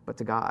 but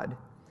to God.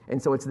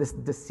 And so it's this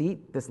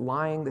deceit, this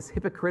lying, this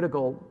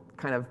hypocritical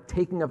kind of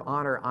taking of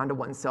honor onto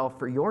oneself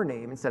for your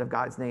name instead of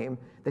God's name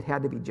that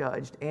had to be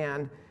judged,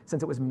 and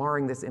since it was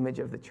marring this image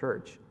of the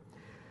church.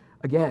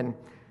 Again,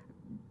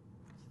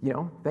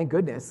 thank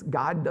goodness,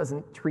 God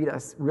doesn't treat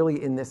us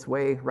really in this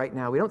way right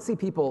now. We don't see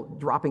people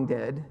dropping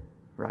dead,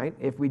 right?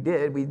 If we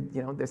did,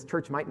 this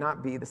church might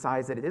not be the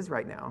size that it is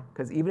right now,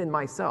 because even in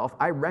myself,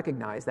 I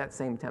recognize that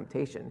same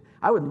temptation.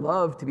 I would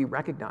love to be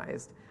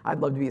recognized. I'd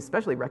love to be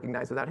especially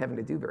recognized without having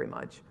to do very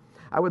much.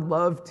 I would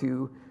love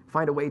to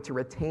find a way to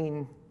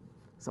retain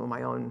some of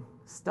my own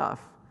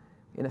stuff,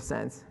 in a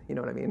sense, you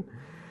know what I mean?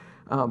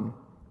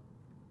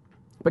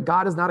 But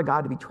God is not a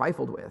God to be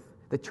trifled with.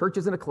 The church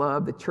isn't a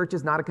club. The church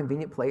is not a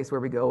convenient place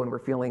where we go when we're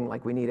feeling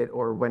like we need it,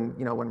 or when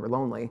we're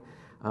lonely.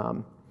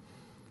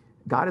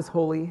 God is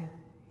holy.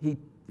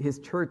 His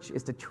church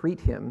is to treat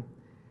him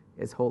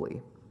as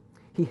holy.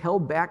 He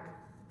held back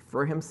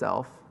for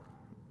himself.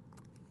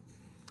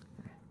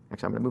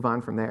 Actually, I'm going to move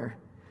on from there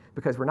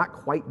because we're not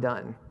quite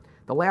done.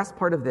 The last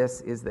part of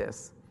this is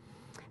this.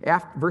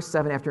 Verse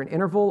 7, after an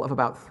interval of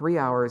about 3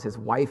 hours, his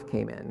wife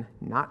came in,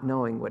 not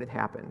knowing what had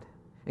happened.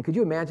 And could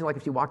you imagine,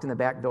 if she walked in the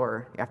back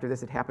door after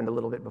this had happened a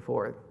little bit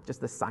before,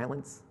 just the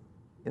silence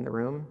in the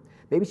room?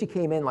 Maybe she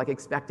came in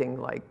expecting,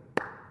 for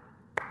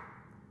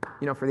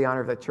the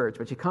honor of the church.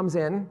 But she comes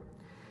in,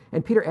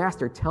 and Peter asked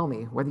her, tell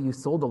me whether you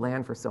sold the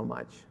land for so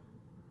much.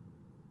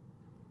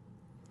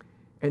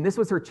 And this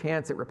was her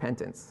chance at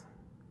repentance.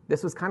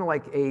 This was kind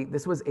of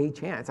this was a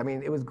chance. I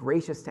mean, it was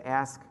gracious to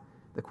ask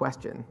the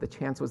question. The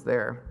chance was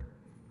there.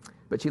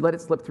 But she let it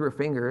slip through her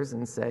fingers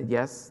and said,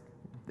 yes,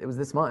 it was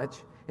this much.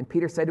 And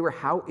Peter said to her,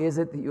 how is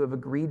it that you have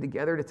agreed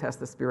together to test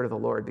the Spirit of the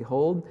Lord?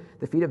 Behold,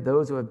 the feet of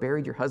those who have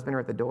buried your husband are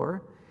at the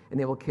door, and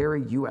they will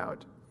carry you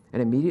out.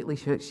 And immediately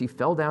she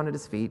fell down at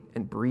his feet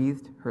and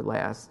breathed her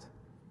last.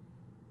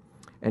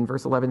 And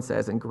verse 11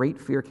 says, and great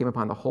fear came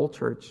upon the whole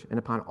church and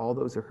upon all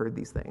those who heard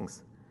these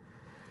things.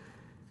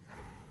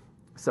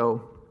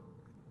 So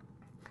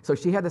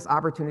she had this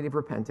opportunity of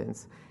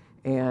repentance.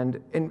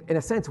 And in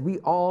a sense, we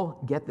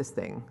all get this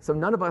thing. So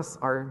none of us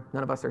are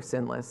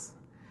sinless.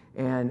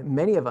 And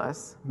many of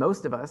us,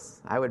 most of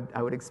us, I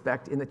would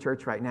expect in the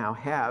church right now,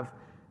 have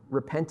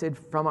repented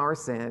from our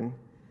sin,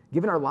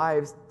 given our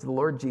lives to the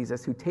Lord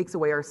Jesus, who takes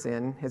away our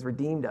sin, has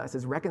redeemed us,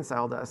 has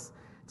reconciled us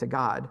to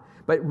God.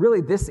 But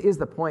really, this is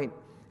the point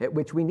at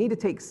which we need to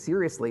take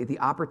seriously the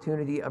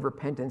opportunity of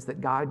repentance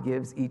that God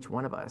gives each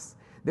one of us.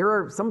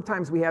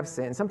 Sometimes we have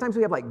sin. Sometimes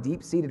we have like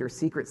deep-seated or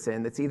secret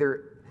sin that's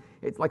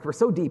it's like we're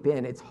so deep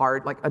in, it's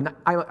hard. Like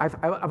I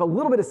have a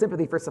little bit of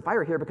sympathy for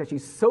Sapphira here because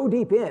she's so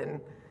deep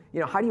in.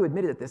 How do you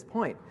admit it at this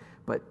point?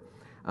 But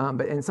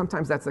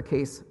sometimes that's the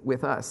case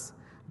with us.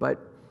 But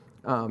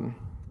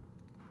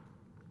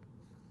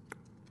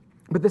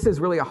this is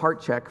really a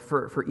heart check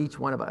for each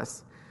one of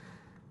us.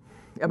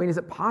 I mean, is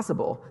it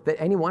possible that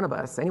any one of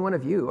us, any one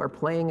of you, are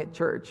playing at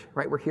church,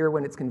 right? We're here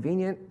when it's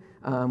convenient.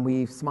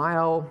 We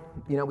smile,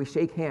 we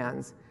shake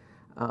hands,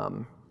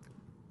 and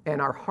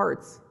our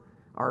hearts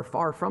are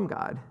far from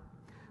God.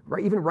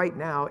 Right, even right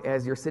now,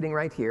 as you're sitting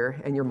right here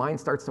and your mind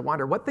starts to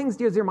wander, what things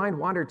does your mind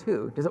wander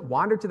to? Does it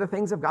wander to the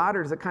things of God,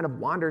 or does it kind of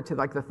wander to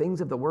like the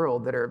things of the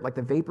world that are like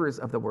the vapors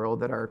of the world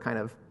that are kind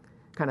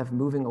of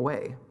moving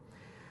away?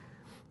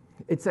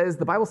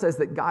 The Bible says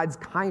that God's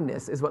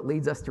kindness is what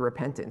leads us to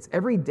repentance.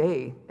 Every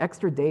day,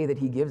 extra day that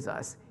he gives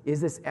us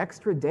is this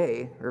extra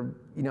day, or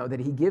that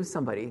he gives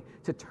somebody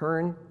to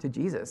turn to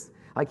Jesus.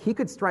 Like he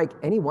could strike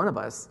any one of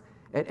us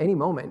at any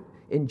moment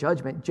in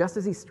judgment, just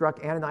as he struck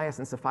Ananias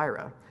and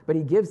Sapphira. But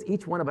he gives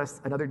each one of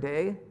us another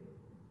day,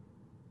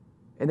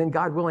 and then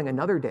God willing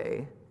another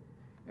day,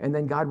 and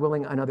then God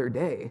willing another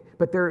day.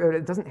 But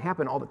it doesn't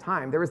happen all the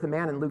time. There was the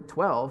man in Luke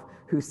 12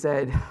 who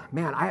said,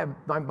 man,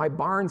 my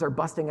barns are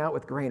busting out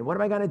with grain. What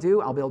am I going to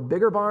do? I'll build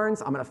bigger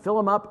barns. I'm going to fill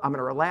them up. I'm going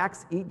to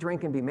relax, eat,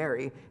 drink, and be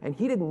merry. And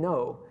he didn't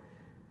know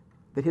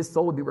that his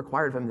soul would be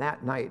required of him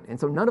that night. And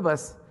so none of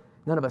us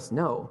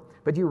know.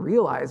 But do you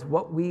realize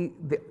what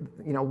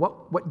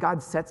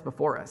God sets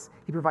before us?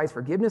 He provides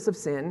forgiveness of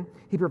sin.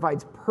 He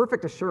provides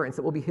perfect assurance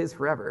that will be his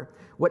forever.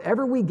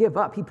 Whatever we give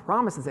up, he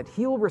promises that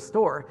he will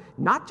restore,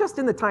 not just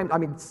in the time,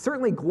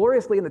 certainly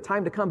gloriously in the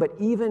time to come, but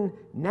even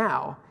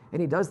now.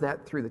 And he does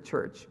that through the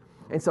church.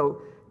 And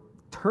so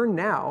turn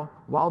now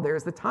while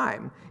there's the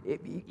time.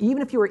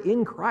 Even if you are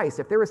in Christ,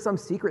 if there is some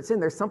secret sin,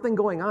 there's something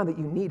going on that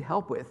you need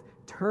help with,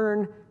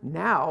 turn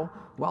now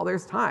while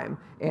there's time.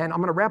 And I'm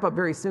going to wrap up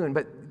very soon,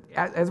 but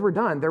as we're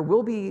done, there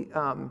will be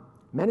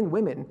men and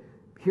women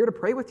here to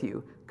pray with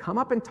you. Come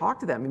up and talk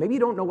to them. Maybe you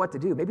don't know what to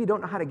do. Maybe you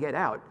don't know how to get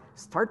out.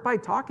 Start by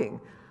talking.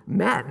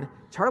 Men,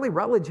 Charlie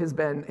Rutledge has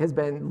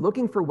been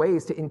looking for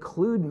ways to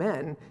include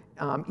men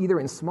either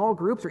in small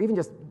groups or even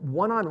just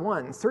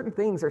one-on-one. Certain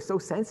things are so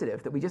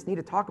sensitive that we just need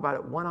to talk about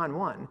it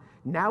one-on-one.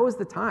 Now is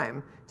the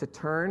time to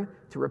turn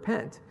to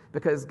repent,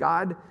 because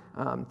God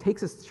takes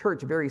his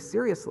church very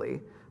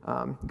seriously.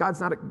 God's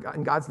not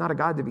a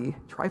God to be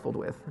trifled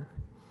with.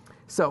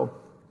 So,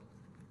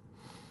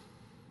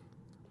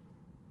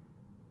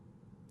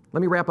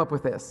 let me wrap up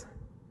with this.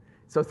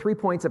 So 3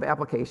 points of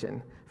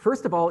application.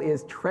 First of all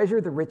is treasure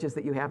the riches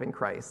that you have in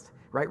Christ,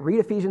 right? Read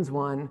Ephesians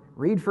 1,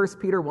 read 1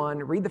 Peter 1,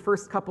 read the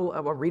first couple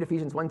of, read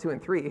Ephesians 1, 2,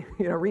 and 3,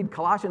 read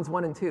Colossians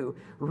 1 and 2.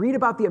 Read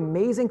about the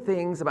amazing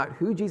things about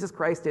who Jesus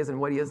Christ is and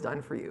what he has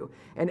done for you.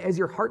 And as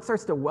your heart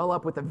starts to well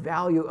up with the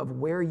value of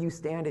where you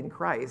stand in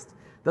Christ,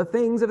 the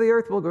things of the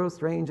earth will grow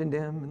strange and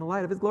dim in the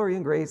light of his glory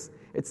and grace.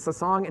 It's a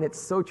song, and it's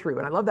so true.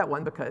 And I love that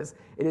one because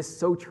it is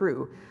so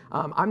true.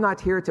 I'm not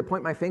here to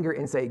point my finger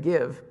and say,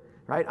 give,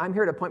 right? I'm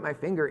here to point my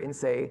finger and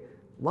say,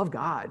 love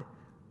God.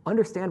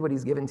 Understand what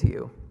he's given to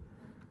you.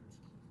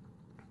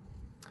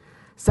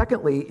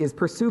 Secondly is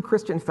pursue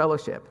Christian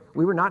fellowship.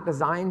 We were not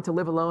designed to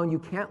live alone. You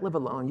can't live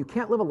alone. You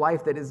can't live a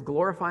life that is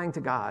glorifying to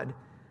God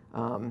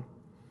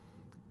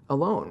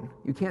alone.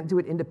 You can't do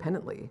it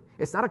independently.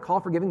 It's not a call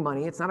for giving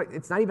money. It's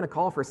not even a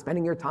call for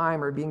spending your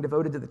time or being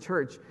devoted to the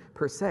church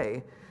per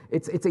se.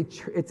 It's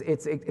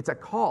a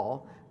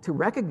call to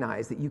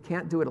recognize that you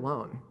can't do it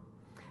alone.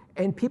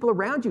 And people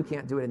around you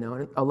can't do it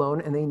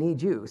alone, and they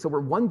need you. So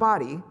we're one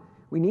body.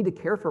 We need to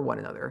care for one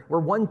another. We're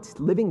one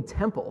living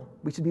temple.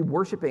 We should be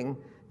worshiping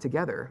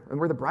together. And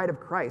we're the bride of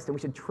Christ, and we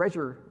should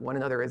treasure one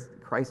another as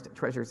Christ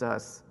treasures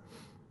us.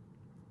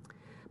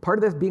 Part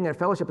of this being in a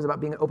fellowship is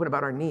about being open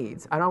about our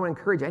needs. I don't want to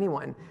encourage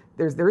anyone.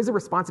 There is a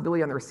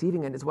responsibility on the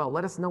receiving end as well.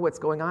 Let us know what's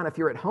going on. If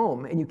you're at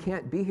home and you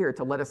can't be here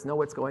to let us know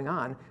what's going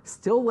on,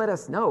 still let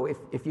us know.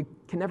 If you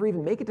can never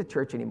even make it to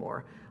church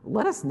anymore,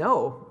 let us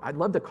know. I'd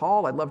love to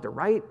call. I'd love to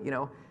write.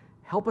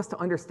 Help us to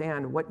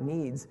understand what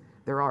needs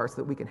there are so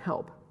that we can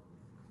help.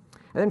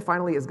 And then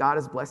finally, as God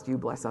has blessed you,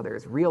 bless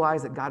others.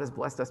 Realize that God has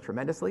blessed us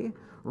tremendously.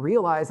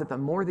 Realize that the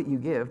more that you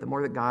give, the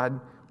more that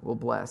God will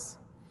bless.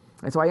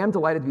 And so I am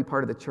delighted to be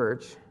part of the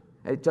church.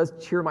 It does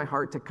cheer my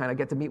heart to kind of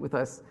get to meet with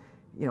us,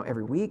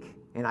 every week.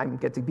 And I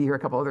get to be here a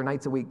couple other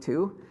nights a week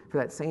too, for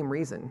that same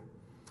reason.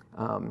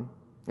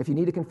 If you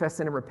need to confess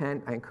sin and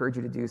repent, I encourage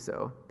you to do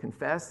so.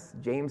 Confess.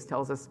 James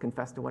tells us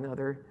confess to one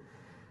another.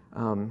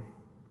 And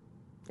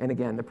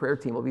again, the prayer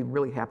team will be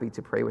really happy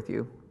to pray with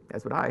you,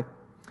 as would I.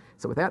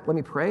 So with that, let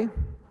me pray.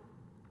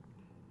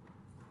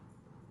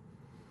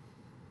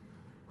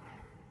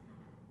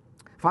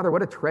 Father,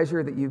 what a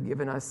treasure that you've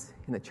given us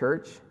in the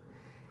church,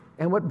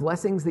 and what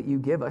blessings that you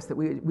give us, that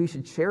we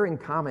should share in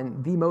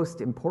common the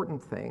most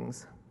important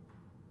things.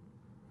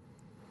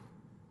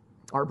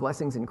 Our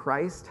blessings in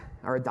Christ,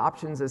 our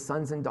adoptions as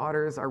sons and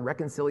daughters, our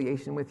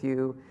reconciliation with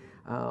you,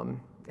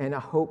 and a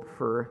hope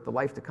for the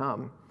life to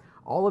come.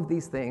 All of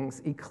these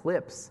things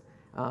eclipse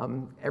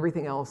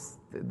everything else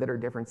that are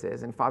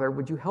differences. And Father,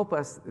 would you help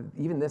us,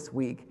 even this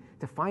week,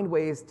 to find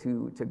ways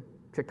to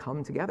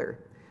come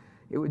together?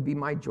 It would be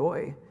my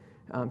joy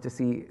to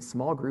see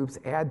small groups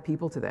add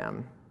people to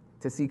them,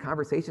 to see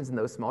conversations in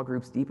those small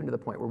groups deepen to the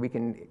point where we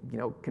can,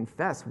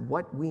 confess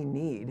what we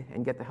need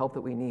and get the help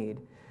that we need.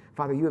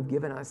 Father, you have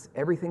given us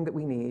everything that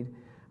we need,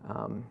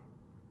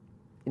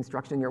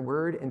 instruction in your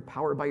word,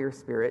 empowered by your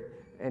Spirit,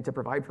 and to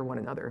provide for one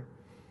another.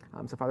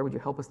 So, Father, would you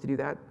help us to do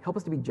that? Help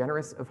us to be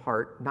generous of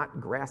heart,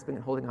 not grasping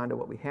and holding on to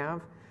what we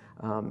have,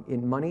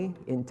 in money,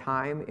 in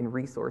time, in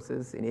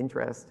resources, in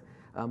interest,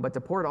 but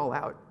to pour it all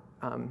out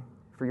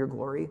for your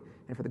glory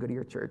and for the good of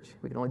your church.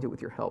 We can only do it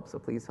with your help, so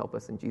please help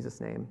us in Jesus'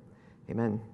 name. Amen.